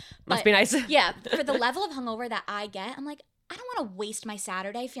you. Must be nice. Yeah. For the level of hungover that I get, I'm like, I don't want to waste my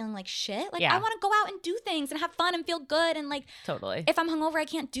Saturday feeling like shit. Like I want to go out and do things and have fun and feel good. And like, totally. If I'm hungover, I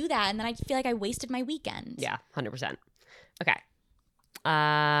can't do that. And then I feel like I wasted my weekend. Yeah, 100%. Okay.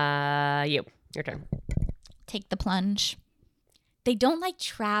 Your turn. Take the plunge. They don't like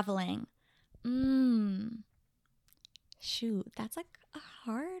traveling. Shoot, that's like a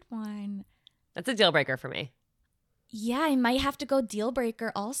hard one. That's a deal breaker for me. Yeah, I might have to go deal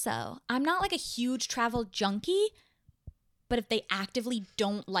breaker also. I'm not like a huge travel junkie, but if they actively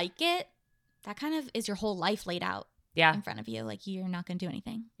don't like it, that kind of is your whole life laid out in front of you. Like you're not going to do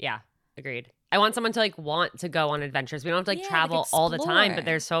anything. Yeah, agreed. I want someone to like want to go on adventures. We don't have to like travel all the time, but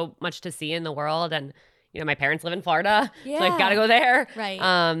there's so much to see in the world. And, you know, my parents live in Florida, so I've got to go there.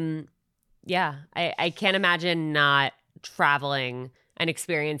 Right. Yeah, I can't imagine not traveling and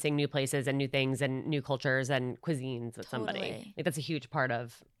experiencing new places and new things and new cultures and cuisines with somebody. Like that's a huge part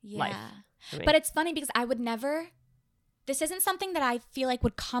of life for me. But it's funny because I would never, this isn't something that I feel like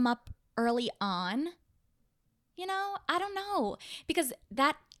would come up early on. You know, I don't know. Because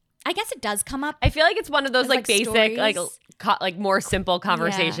that, I guess it does come up. I feel like it's one of those like basic, stories. like more simple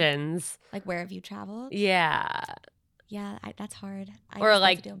conversations. Like where have you traveled? Yeah. Yeah, that's hard. Or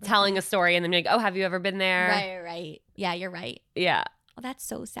like telling a story and then you're like, oh, have you ever been there? Right. Yeah, you're right. Yeah. Oh, that's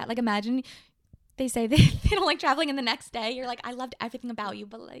so sad. Like imagine they say they don't like traveling and the next day you're like, I loved everything about you,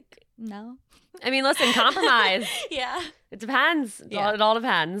 but like, no. I mean, listen, compromise. Yeah. It depends. It all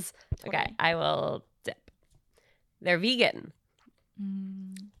depends. Totally. Okay, I will dip. They're vegan.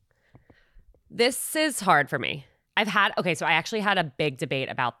 This is hard for me. So I actually had a big debate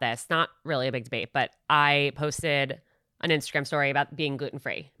about this. Not really a big debate, but I posted an Instagram story about being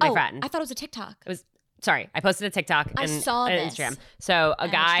gluten-free. My friend. I thought it was a TikTok. I posted a TikTok I saw this. Instagram. So a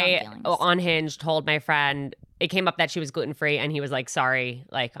guy on Hinge told my friend, it came up that she was gluten-free and he was like, sorry,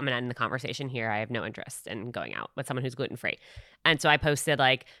 like I'm going to end the conversation here. I have no interest in going out with someone who's gluten-free. And so I posted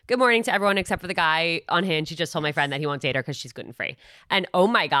like, good morning to everyone except for the guy on Hinge. He just told my friend that he won't date her because she's gluten-free. And oh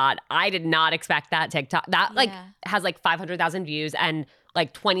my God, I did not expect that TikTok. That like has like 500,000 views and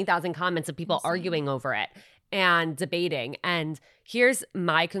like 20,000 comments of people arguing over it and debating. And here's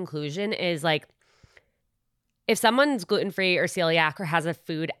my conclusion is like, if someone's gluten-free or celiac or has a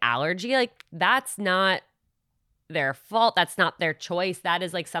food allergy, like that's not their fault. That's not their choice. That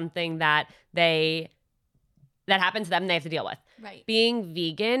is like something that happened to them and they have to deal with. Right. Being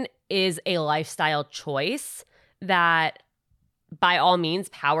vegan is a lifestyle choice that by all means,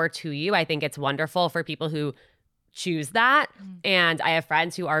 power to you. I think it's wonderful for people who choose that. And I have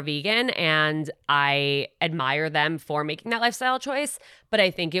friends who are vegan and I admire them for making that lifestyle choice. But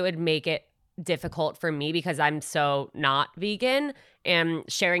I think it would make it difficult for me because I'm so not vegan and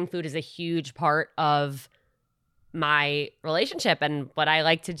sharing food is a huge part of my relationship and what I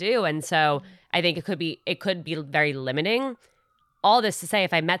like to do. And so I think it could be very limiting. All this to say,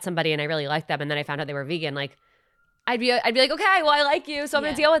 if I met somebody and I really liked them and then I found out they were vegan, like I'd be like, okay, well, I like you, so I'm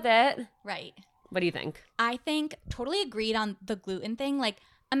gonna deal with it. Right. What do you think? I think totally agreed on the gluten thing. Like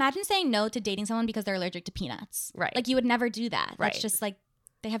imagine saying no to dating someone because they're allergic to peanuts. Right. Like you would never do that. Right. That's just like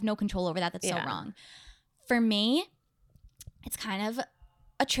they have no control over that. That's so wrong. For me, it's kind of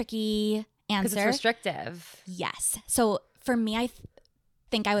a tricky answer. Because it's restrictive. Yes. So for me, I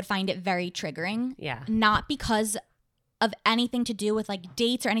think I would find it very triggering. Yeah. Not because of anything to do with like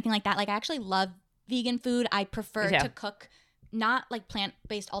dates or anything like that. Like I actually love vegan food. I prefer to cook not like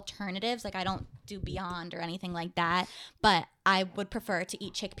plant-based alternatives. Like I don't do Beyond or anything like that. But I would prefer to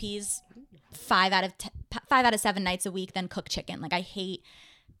eat chickpeas 5 out of 7 nights a week than cook chicken. Like I hate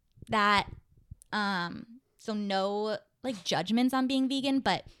that. So no like judgments on being vegan,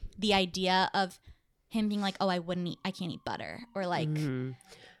 but the idea of him being like, oh, I can't eat butter, or like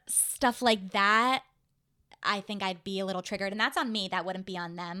stuff like that, I think I'd be a little triggered. And that's on me. That wouldn't be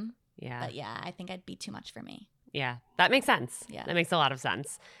on them. Yeah. But yeah, I think it'd be too much for me. Yeah, that makes sense. Yeah. That makes a lot of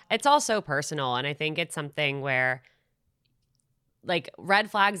sense. It's all so personal. And I think it's something where like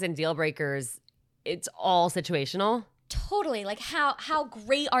red flags and deal breakers, it's all situational. Totally. Like how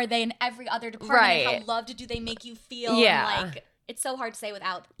great are they in every other department? Right. And how loved do they make you feel? Yeah. And like it's so hard to say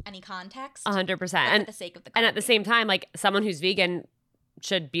without any context. 100%. And for the sake of the and at the same time, like someone who's vegan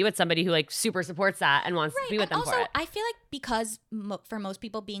should be with somebody who like super supports that and wants to be with them also, for it. I feel like because for most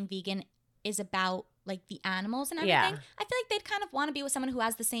people being vegan is about like the animals and everything, Yeah. I feel like they'd kind of want to be with someone who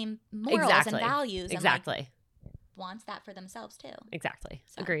has the same morals Exactly. and values. Exactly. And like, wants that for themselves too. Exactly.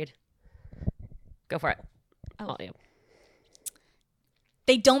 So. Agreed. Go for it. Oh. All you.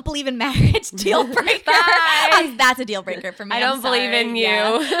 They don't believe in marriage. Deal breaker. Bye. That's a deal breaker for me. I don't believe in you.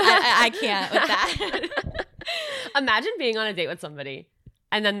 Yeah. I can't with that. Imagine being on a date with somebody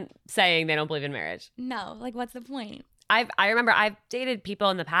and then saying they don't believe in marriage. No, like what's the point? I remember I've dated people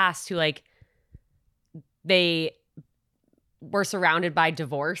in the past who like they were surrounded by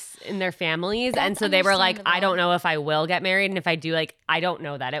divorce in their families. And so they were like, I don't know if I will get married. And if I do, like, I don't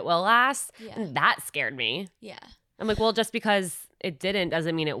know that it will last. Yeah. And that scared me. Yeah. I'm like, well, just because it didn't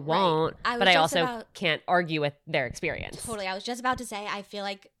doesn't mean it won't. I was but I just also can't argue with their experience. Totally. I was just about to say, I feel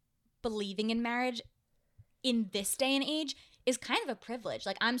like believing in marriage in this day and age is kind of a privilege.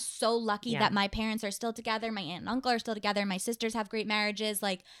 Like, I'm so lucky that my parents are still together. My aunt and uncle are still together. My sisters have great marriages.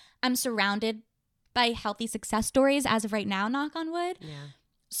 Like, I'm surrounded by healthy success stories as of right now, knock on wood. Yeah.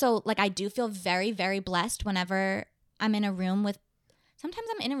 So, like, I do feel very, very blessed whenever I'm in a room with, sometimes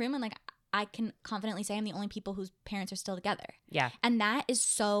I'm in a room and, like, I can confidently say I'm the only people whose parents are still together. Yeah. And that is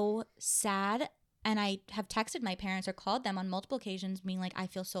so sad. And I have texted my parents or called them on multiple occasions being like, I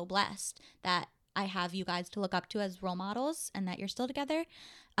feel so blessed that I have you guys to look up to as role models and that you're still together.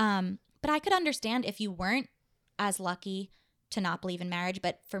 But I could understand if you weren't as lucky to not believe in marriage.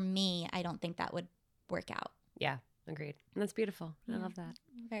 But for me, I don't think that would work out. Yeah. Agreed. And that's beautiful. I love that.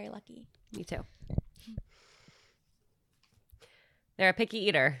 I'm very lucky. Me too. They're a picky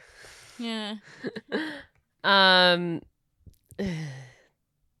eater. Yeah.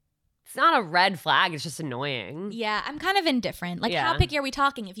 It's not a red flag. It's just annoying. Yeah, I'm kind of indifferent. Like, how picky are we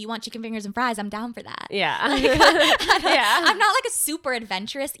talking? If you want chicken fingers and fries, I'm down for that. Yeah. Like, I'm not like a super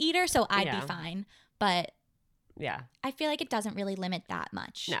adventurous eater, so I'd be fine. But yeah, I feel like it doesn't really limit that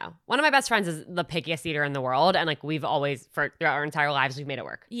much. No. One of my best friends is the pickiest eater in the world. And like we've always, throughout our entire lives, we've made it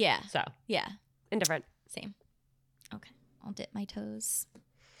work. Yeah. So. Yeah. Indifferent. Same. Okay. I'll dip my toes.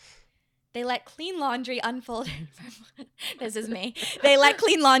 They let clean laundry unfolded for this is me. They let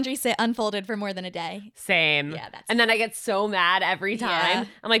clean laundry sit unfolded for more than a day. Same. Yeah, that's and then I get so mad every time. Yeah.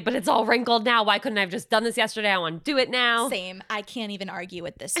 I'm like, but it's all wrinkled now. Why couldn't I have just done this yesterday? I want to do it now. Same. I can't even argue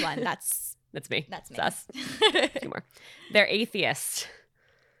with this one. That's me. That's me. It's us. A few more. They're atheists.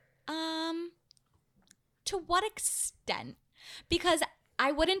 To what extent? Because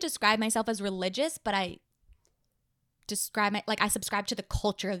I wouldn't describe myself as religious, but I subscribe to the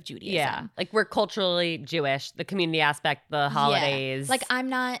culture of Judaism. Yeah. Like we're culturally Jewish, the community aspect, the holidays. Yeah. Like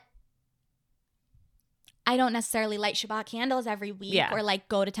I don't necessarily light Shabbat candles every week or like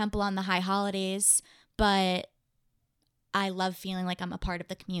go to temple on the high holidays, but I love feeling like I'm a part of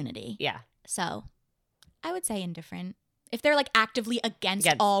the community. Yeah. So I would say indifferent. If they're like actively against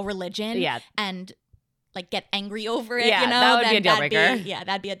all religion and like get angry over it, you know, that would be a deal breaker.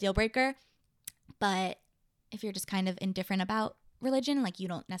 That'd be a deal breaker. But if you're just kind of indifferent about religion, like you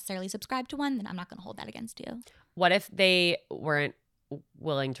don't necessarily subscribe to one, then I'm not going to hold that against you. What if they weren't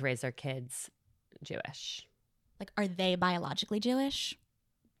willing to raise their kids Jewish? Like, are they biologically Jewish?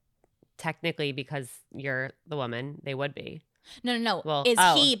 Technically, because you're the woman, they would be. No. Well, is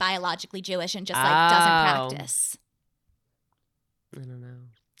he biologically Jewish and just like doesn't practice? I don't know.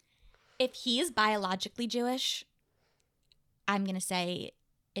 If he is biologically Jewish, I'm going to say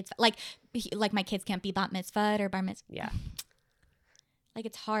it's like my kids can't be bat mitzvah or bar mitzvah. Yeah. Like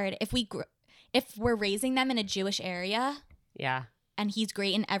it's hard. If we're raising them in a Jewish area. Yeah. And he's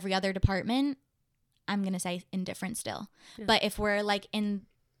great in every other department, I'm going to say indifferent still. Yeah. But if we're like in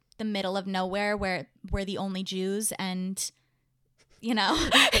the middle of nowhere where we're the only Jews and, you know,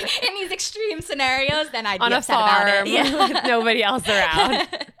 in these extreme scenarios, then I'd be upset about it. Yeah. With nobody else around.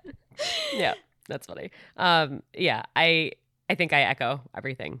 Yeah, that's funny. Yeah, I think I echo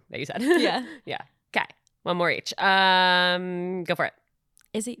everything that you said. Yeah. Yeah. Okay. One more each. Go for it.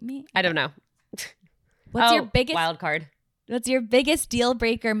 Is it me? I don't know. What's your biggest wild card? What's your biggest deal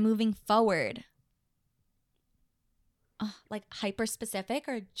breaker moving forward? Like hyper specific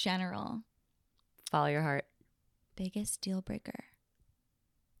or general? Follow your heart. Biggest deal breaker.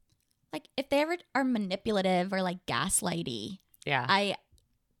 Like if they ever are manipulative or like gaslighty. Yeah. I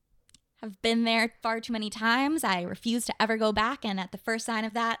have been there far too many times. I refuse to ever go back. And at the first sign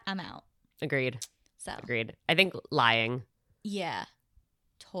of that, I'm out. Agreed. So Agreed. I think lying. Yeah,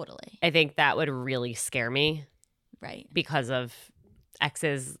 totally. I think that would really scare me. Right. Because of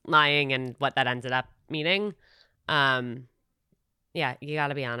exes lying and what that ended up meaning. Yeah, you got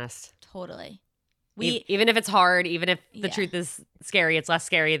to be honest. Totally. Even if it's hard, even if the Yeah. truth is scary, it's less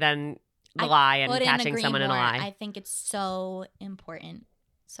scary than the lie and couldn't catching agree someone in a more. lie. I think it's so important.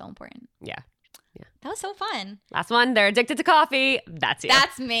 So important. Yeah. That was so fun. Last one, they're addicted to coffee. That's you.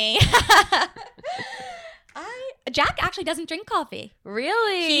 That's me. Jack actually doesn't drink coffee.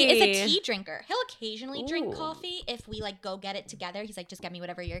 Really? He is a tea drinker. He'll occasionally drink Ooh. coffee if we like go get it together. He's like, just get me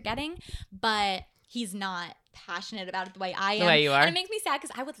whatever you're getting. But he's not passionate about it the way I am. The way you are. And it makes me sad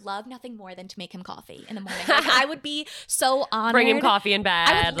because I would love nothing more than to make him coffee in the morning. Like, I would be so honored. Bring him coffee in bed.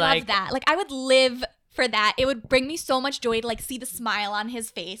 I would love that. Like I would live for that. It would bring me so much joy to like see the smile on his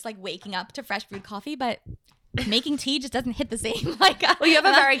face, like waking up to fresh brewed coffee. But making tea just doesn't hit the same. Like, Well, you have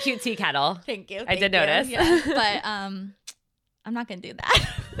a very cute tea kettle. Thank you. I did notice. Yeah. But I'm not gonna do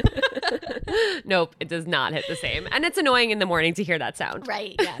that. Nope, it does not hit the same. And it's annoying in the morning to hear that sound.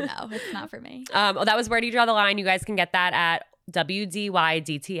 Right. Yeah, no, it's not for me. Well, that was Where Do You Draw the Line. You guys can get that at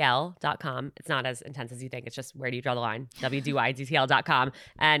wdydtl.com. It's not as intense as you think. It's just Where Do You Draw the Line? wdydtl.com.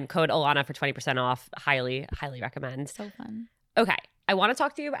 And code Alana for 20% off. Highly, highly recommend. So fun. Okay. I want to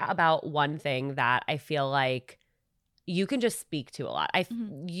talk to you about one thing that I feel like you can just speak to a lot.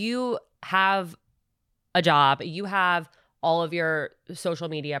 You have a job. You have all of your social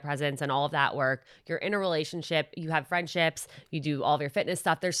media presence and all of that work. You're in a relationship. You have friendships. You do all of your fitness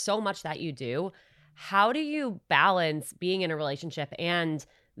stuff. There's so much that you do. How do you balance being in a relationship and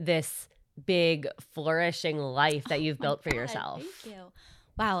this big flourishing life that you've built for yourself? Thank you.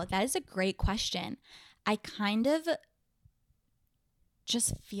 Wow, that is a great question. I kind of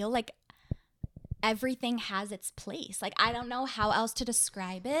just feel like everything has its place. Like I don't know how else to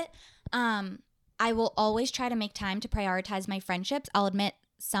describe it. I will always try to make time to prioritize my friendships. I'll admit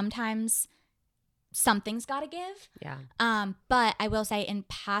sometimes something's got to give. Yeah. But I will say in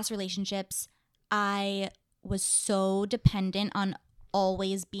past relationships, I was so dependent on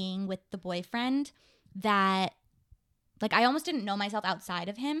always being with the boyfriend that like I almost didn't know myself outside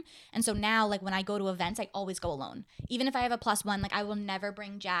of him. And so now like when I go to events, I always go alone. Even if I have a +1, like I will never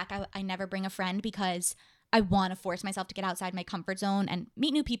bring Jack. I never bring a friend because I want to force myself to get outside my comfort zone and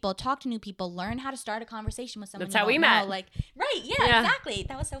meet new people, talk to new people, learn how to start a conversation with someone. That's how we met. Like, right. Yeah, exactly.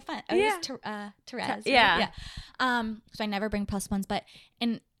 That was so fun. Oh, yeah. It was Therese. Yeah. So I never bring +1s, but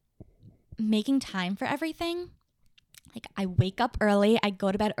in making time for everything, like I wake up early, I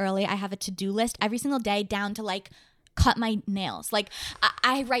go to bed early, I have a to-do list every single day down to like cut my nails. Like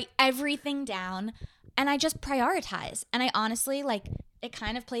I write everything down and I just prioritize. And I honestly like it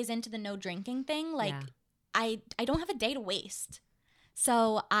kind of plays into the no drinking thing. Like I don't have a day to waste.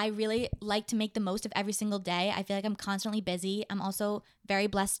 So I really like to make the most of every single day. I feel like I'm constantly busy. I'm also very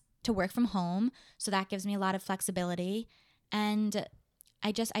blessed to work from home. So that gives me a lot of flexibility. And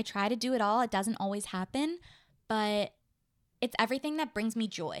I try to do it all. It doesn't always happen, but it's everything that brings me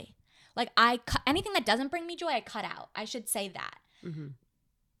joy. Like anything that doesn't bring me joy, I cut out. I should say that. Mm-hmm.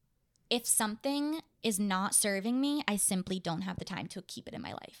 If something is not serving me, I simply don't have the time to keep it in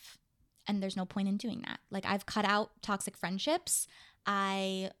my life. And there's no point in doing that. Like I've cut out toxic friendships.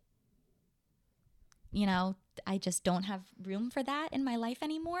 I just don't have room for that in my life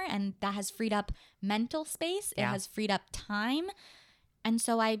anymore. And that has freed up mental space. It has freed up time. And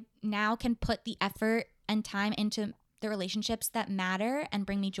so I now can put the effort and time into the relationships that matter and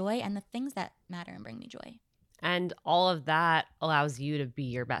bring me joy and the things that matter and bring me joy. And all of that allows you to be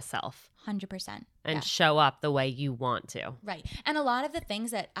your best self. 100%. And show up the way you want to. Right. And a lot of the things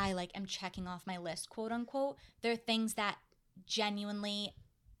that I like am checking off my list, quote unquote, they're things that genuinely,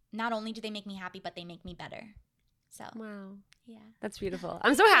 not only do they make me happy, but they make me better. So. Wow. Yeah. That's beautiful.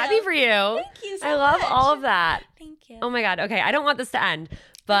 I'm so happy for you. Thank you so I love much. all of that. Thank you. Oh my God. Okay. I don't want this to end,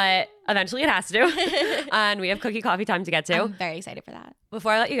 but eventually it has to. And we have cookie coffee time to get to. I'm very excited for that.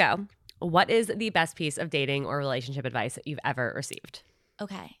 Before I let you go, what is the best piece of dating or relationship advice that you've ever received?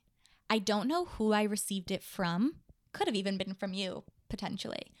 Okay. I don't know who I received it from. Could have even been from you,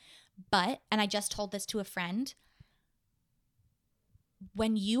 potentially. And I just told this to a friend,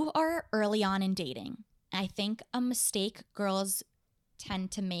 when you are early on in dating, I think a mistake girls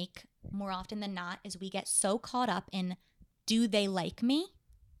tend to make more often than not is we get so caught up in, do they like me?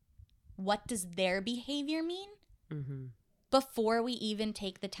 What does their behavior mean? before we even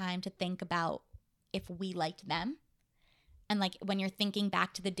take the time to think about if we liked them. And like when you're thinking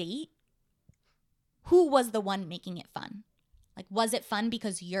back to the date, who was the one making it fun? Like, was it fun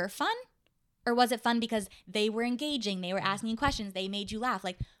because you're fun? Or was it fun because they were engaging, they were asking questions, they made you laugh?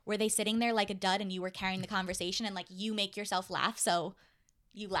 Like, were they sitting there like a dud and you were carrying the conversation and like you make yourself laugh, so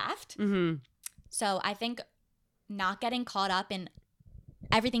you laughed? So I think not getting caught up in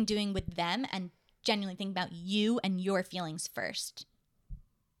everything doing with them and genuinely thinking about you and your feelings first.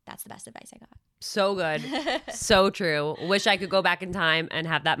 That's the best advice I got. So good. So true. Wish I could go back in time and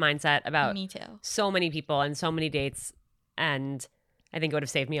have that mindset about Me too. so many people and so many dates. And I think it would have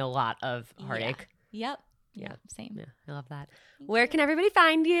saved me a lot of heartache. Yep. Yeah. Same. Yeah, I love that. Where can everybody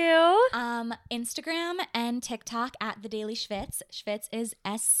find you? Instagram and TikTok at The Daily Schvitz. Schvitz is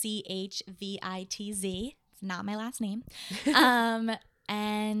SCHVITZ. It's not my last name.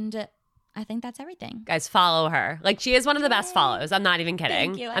 And I think that's everything. Guys, follow her. Like, she is one of the best follows. I'm not even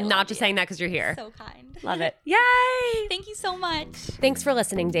kidding. Thank you. I'm not just saying that because you're here. So kind. Love it. Yay! Thank you so much. Thanks for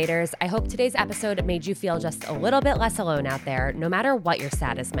listening, daters. I hope today's episode made you feel just a little bit less alone out there, no matter what your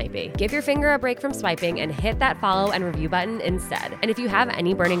status might be. Give your finger a break from swiping and hit that follow and review button instead. And if you have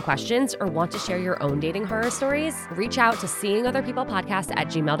any burning questions or want to share your own dating horror stories, reach out to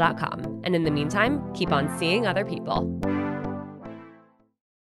seeingotherpeoplepodcast@gmail.com. And in the meantime, keep on seeing other people.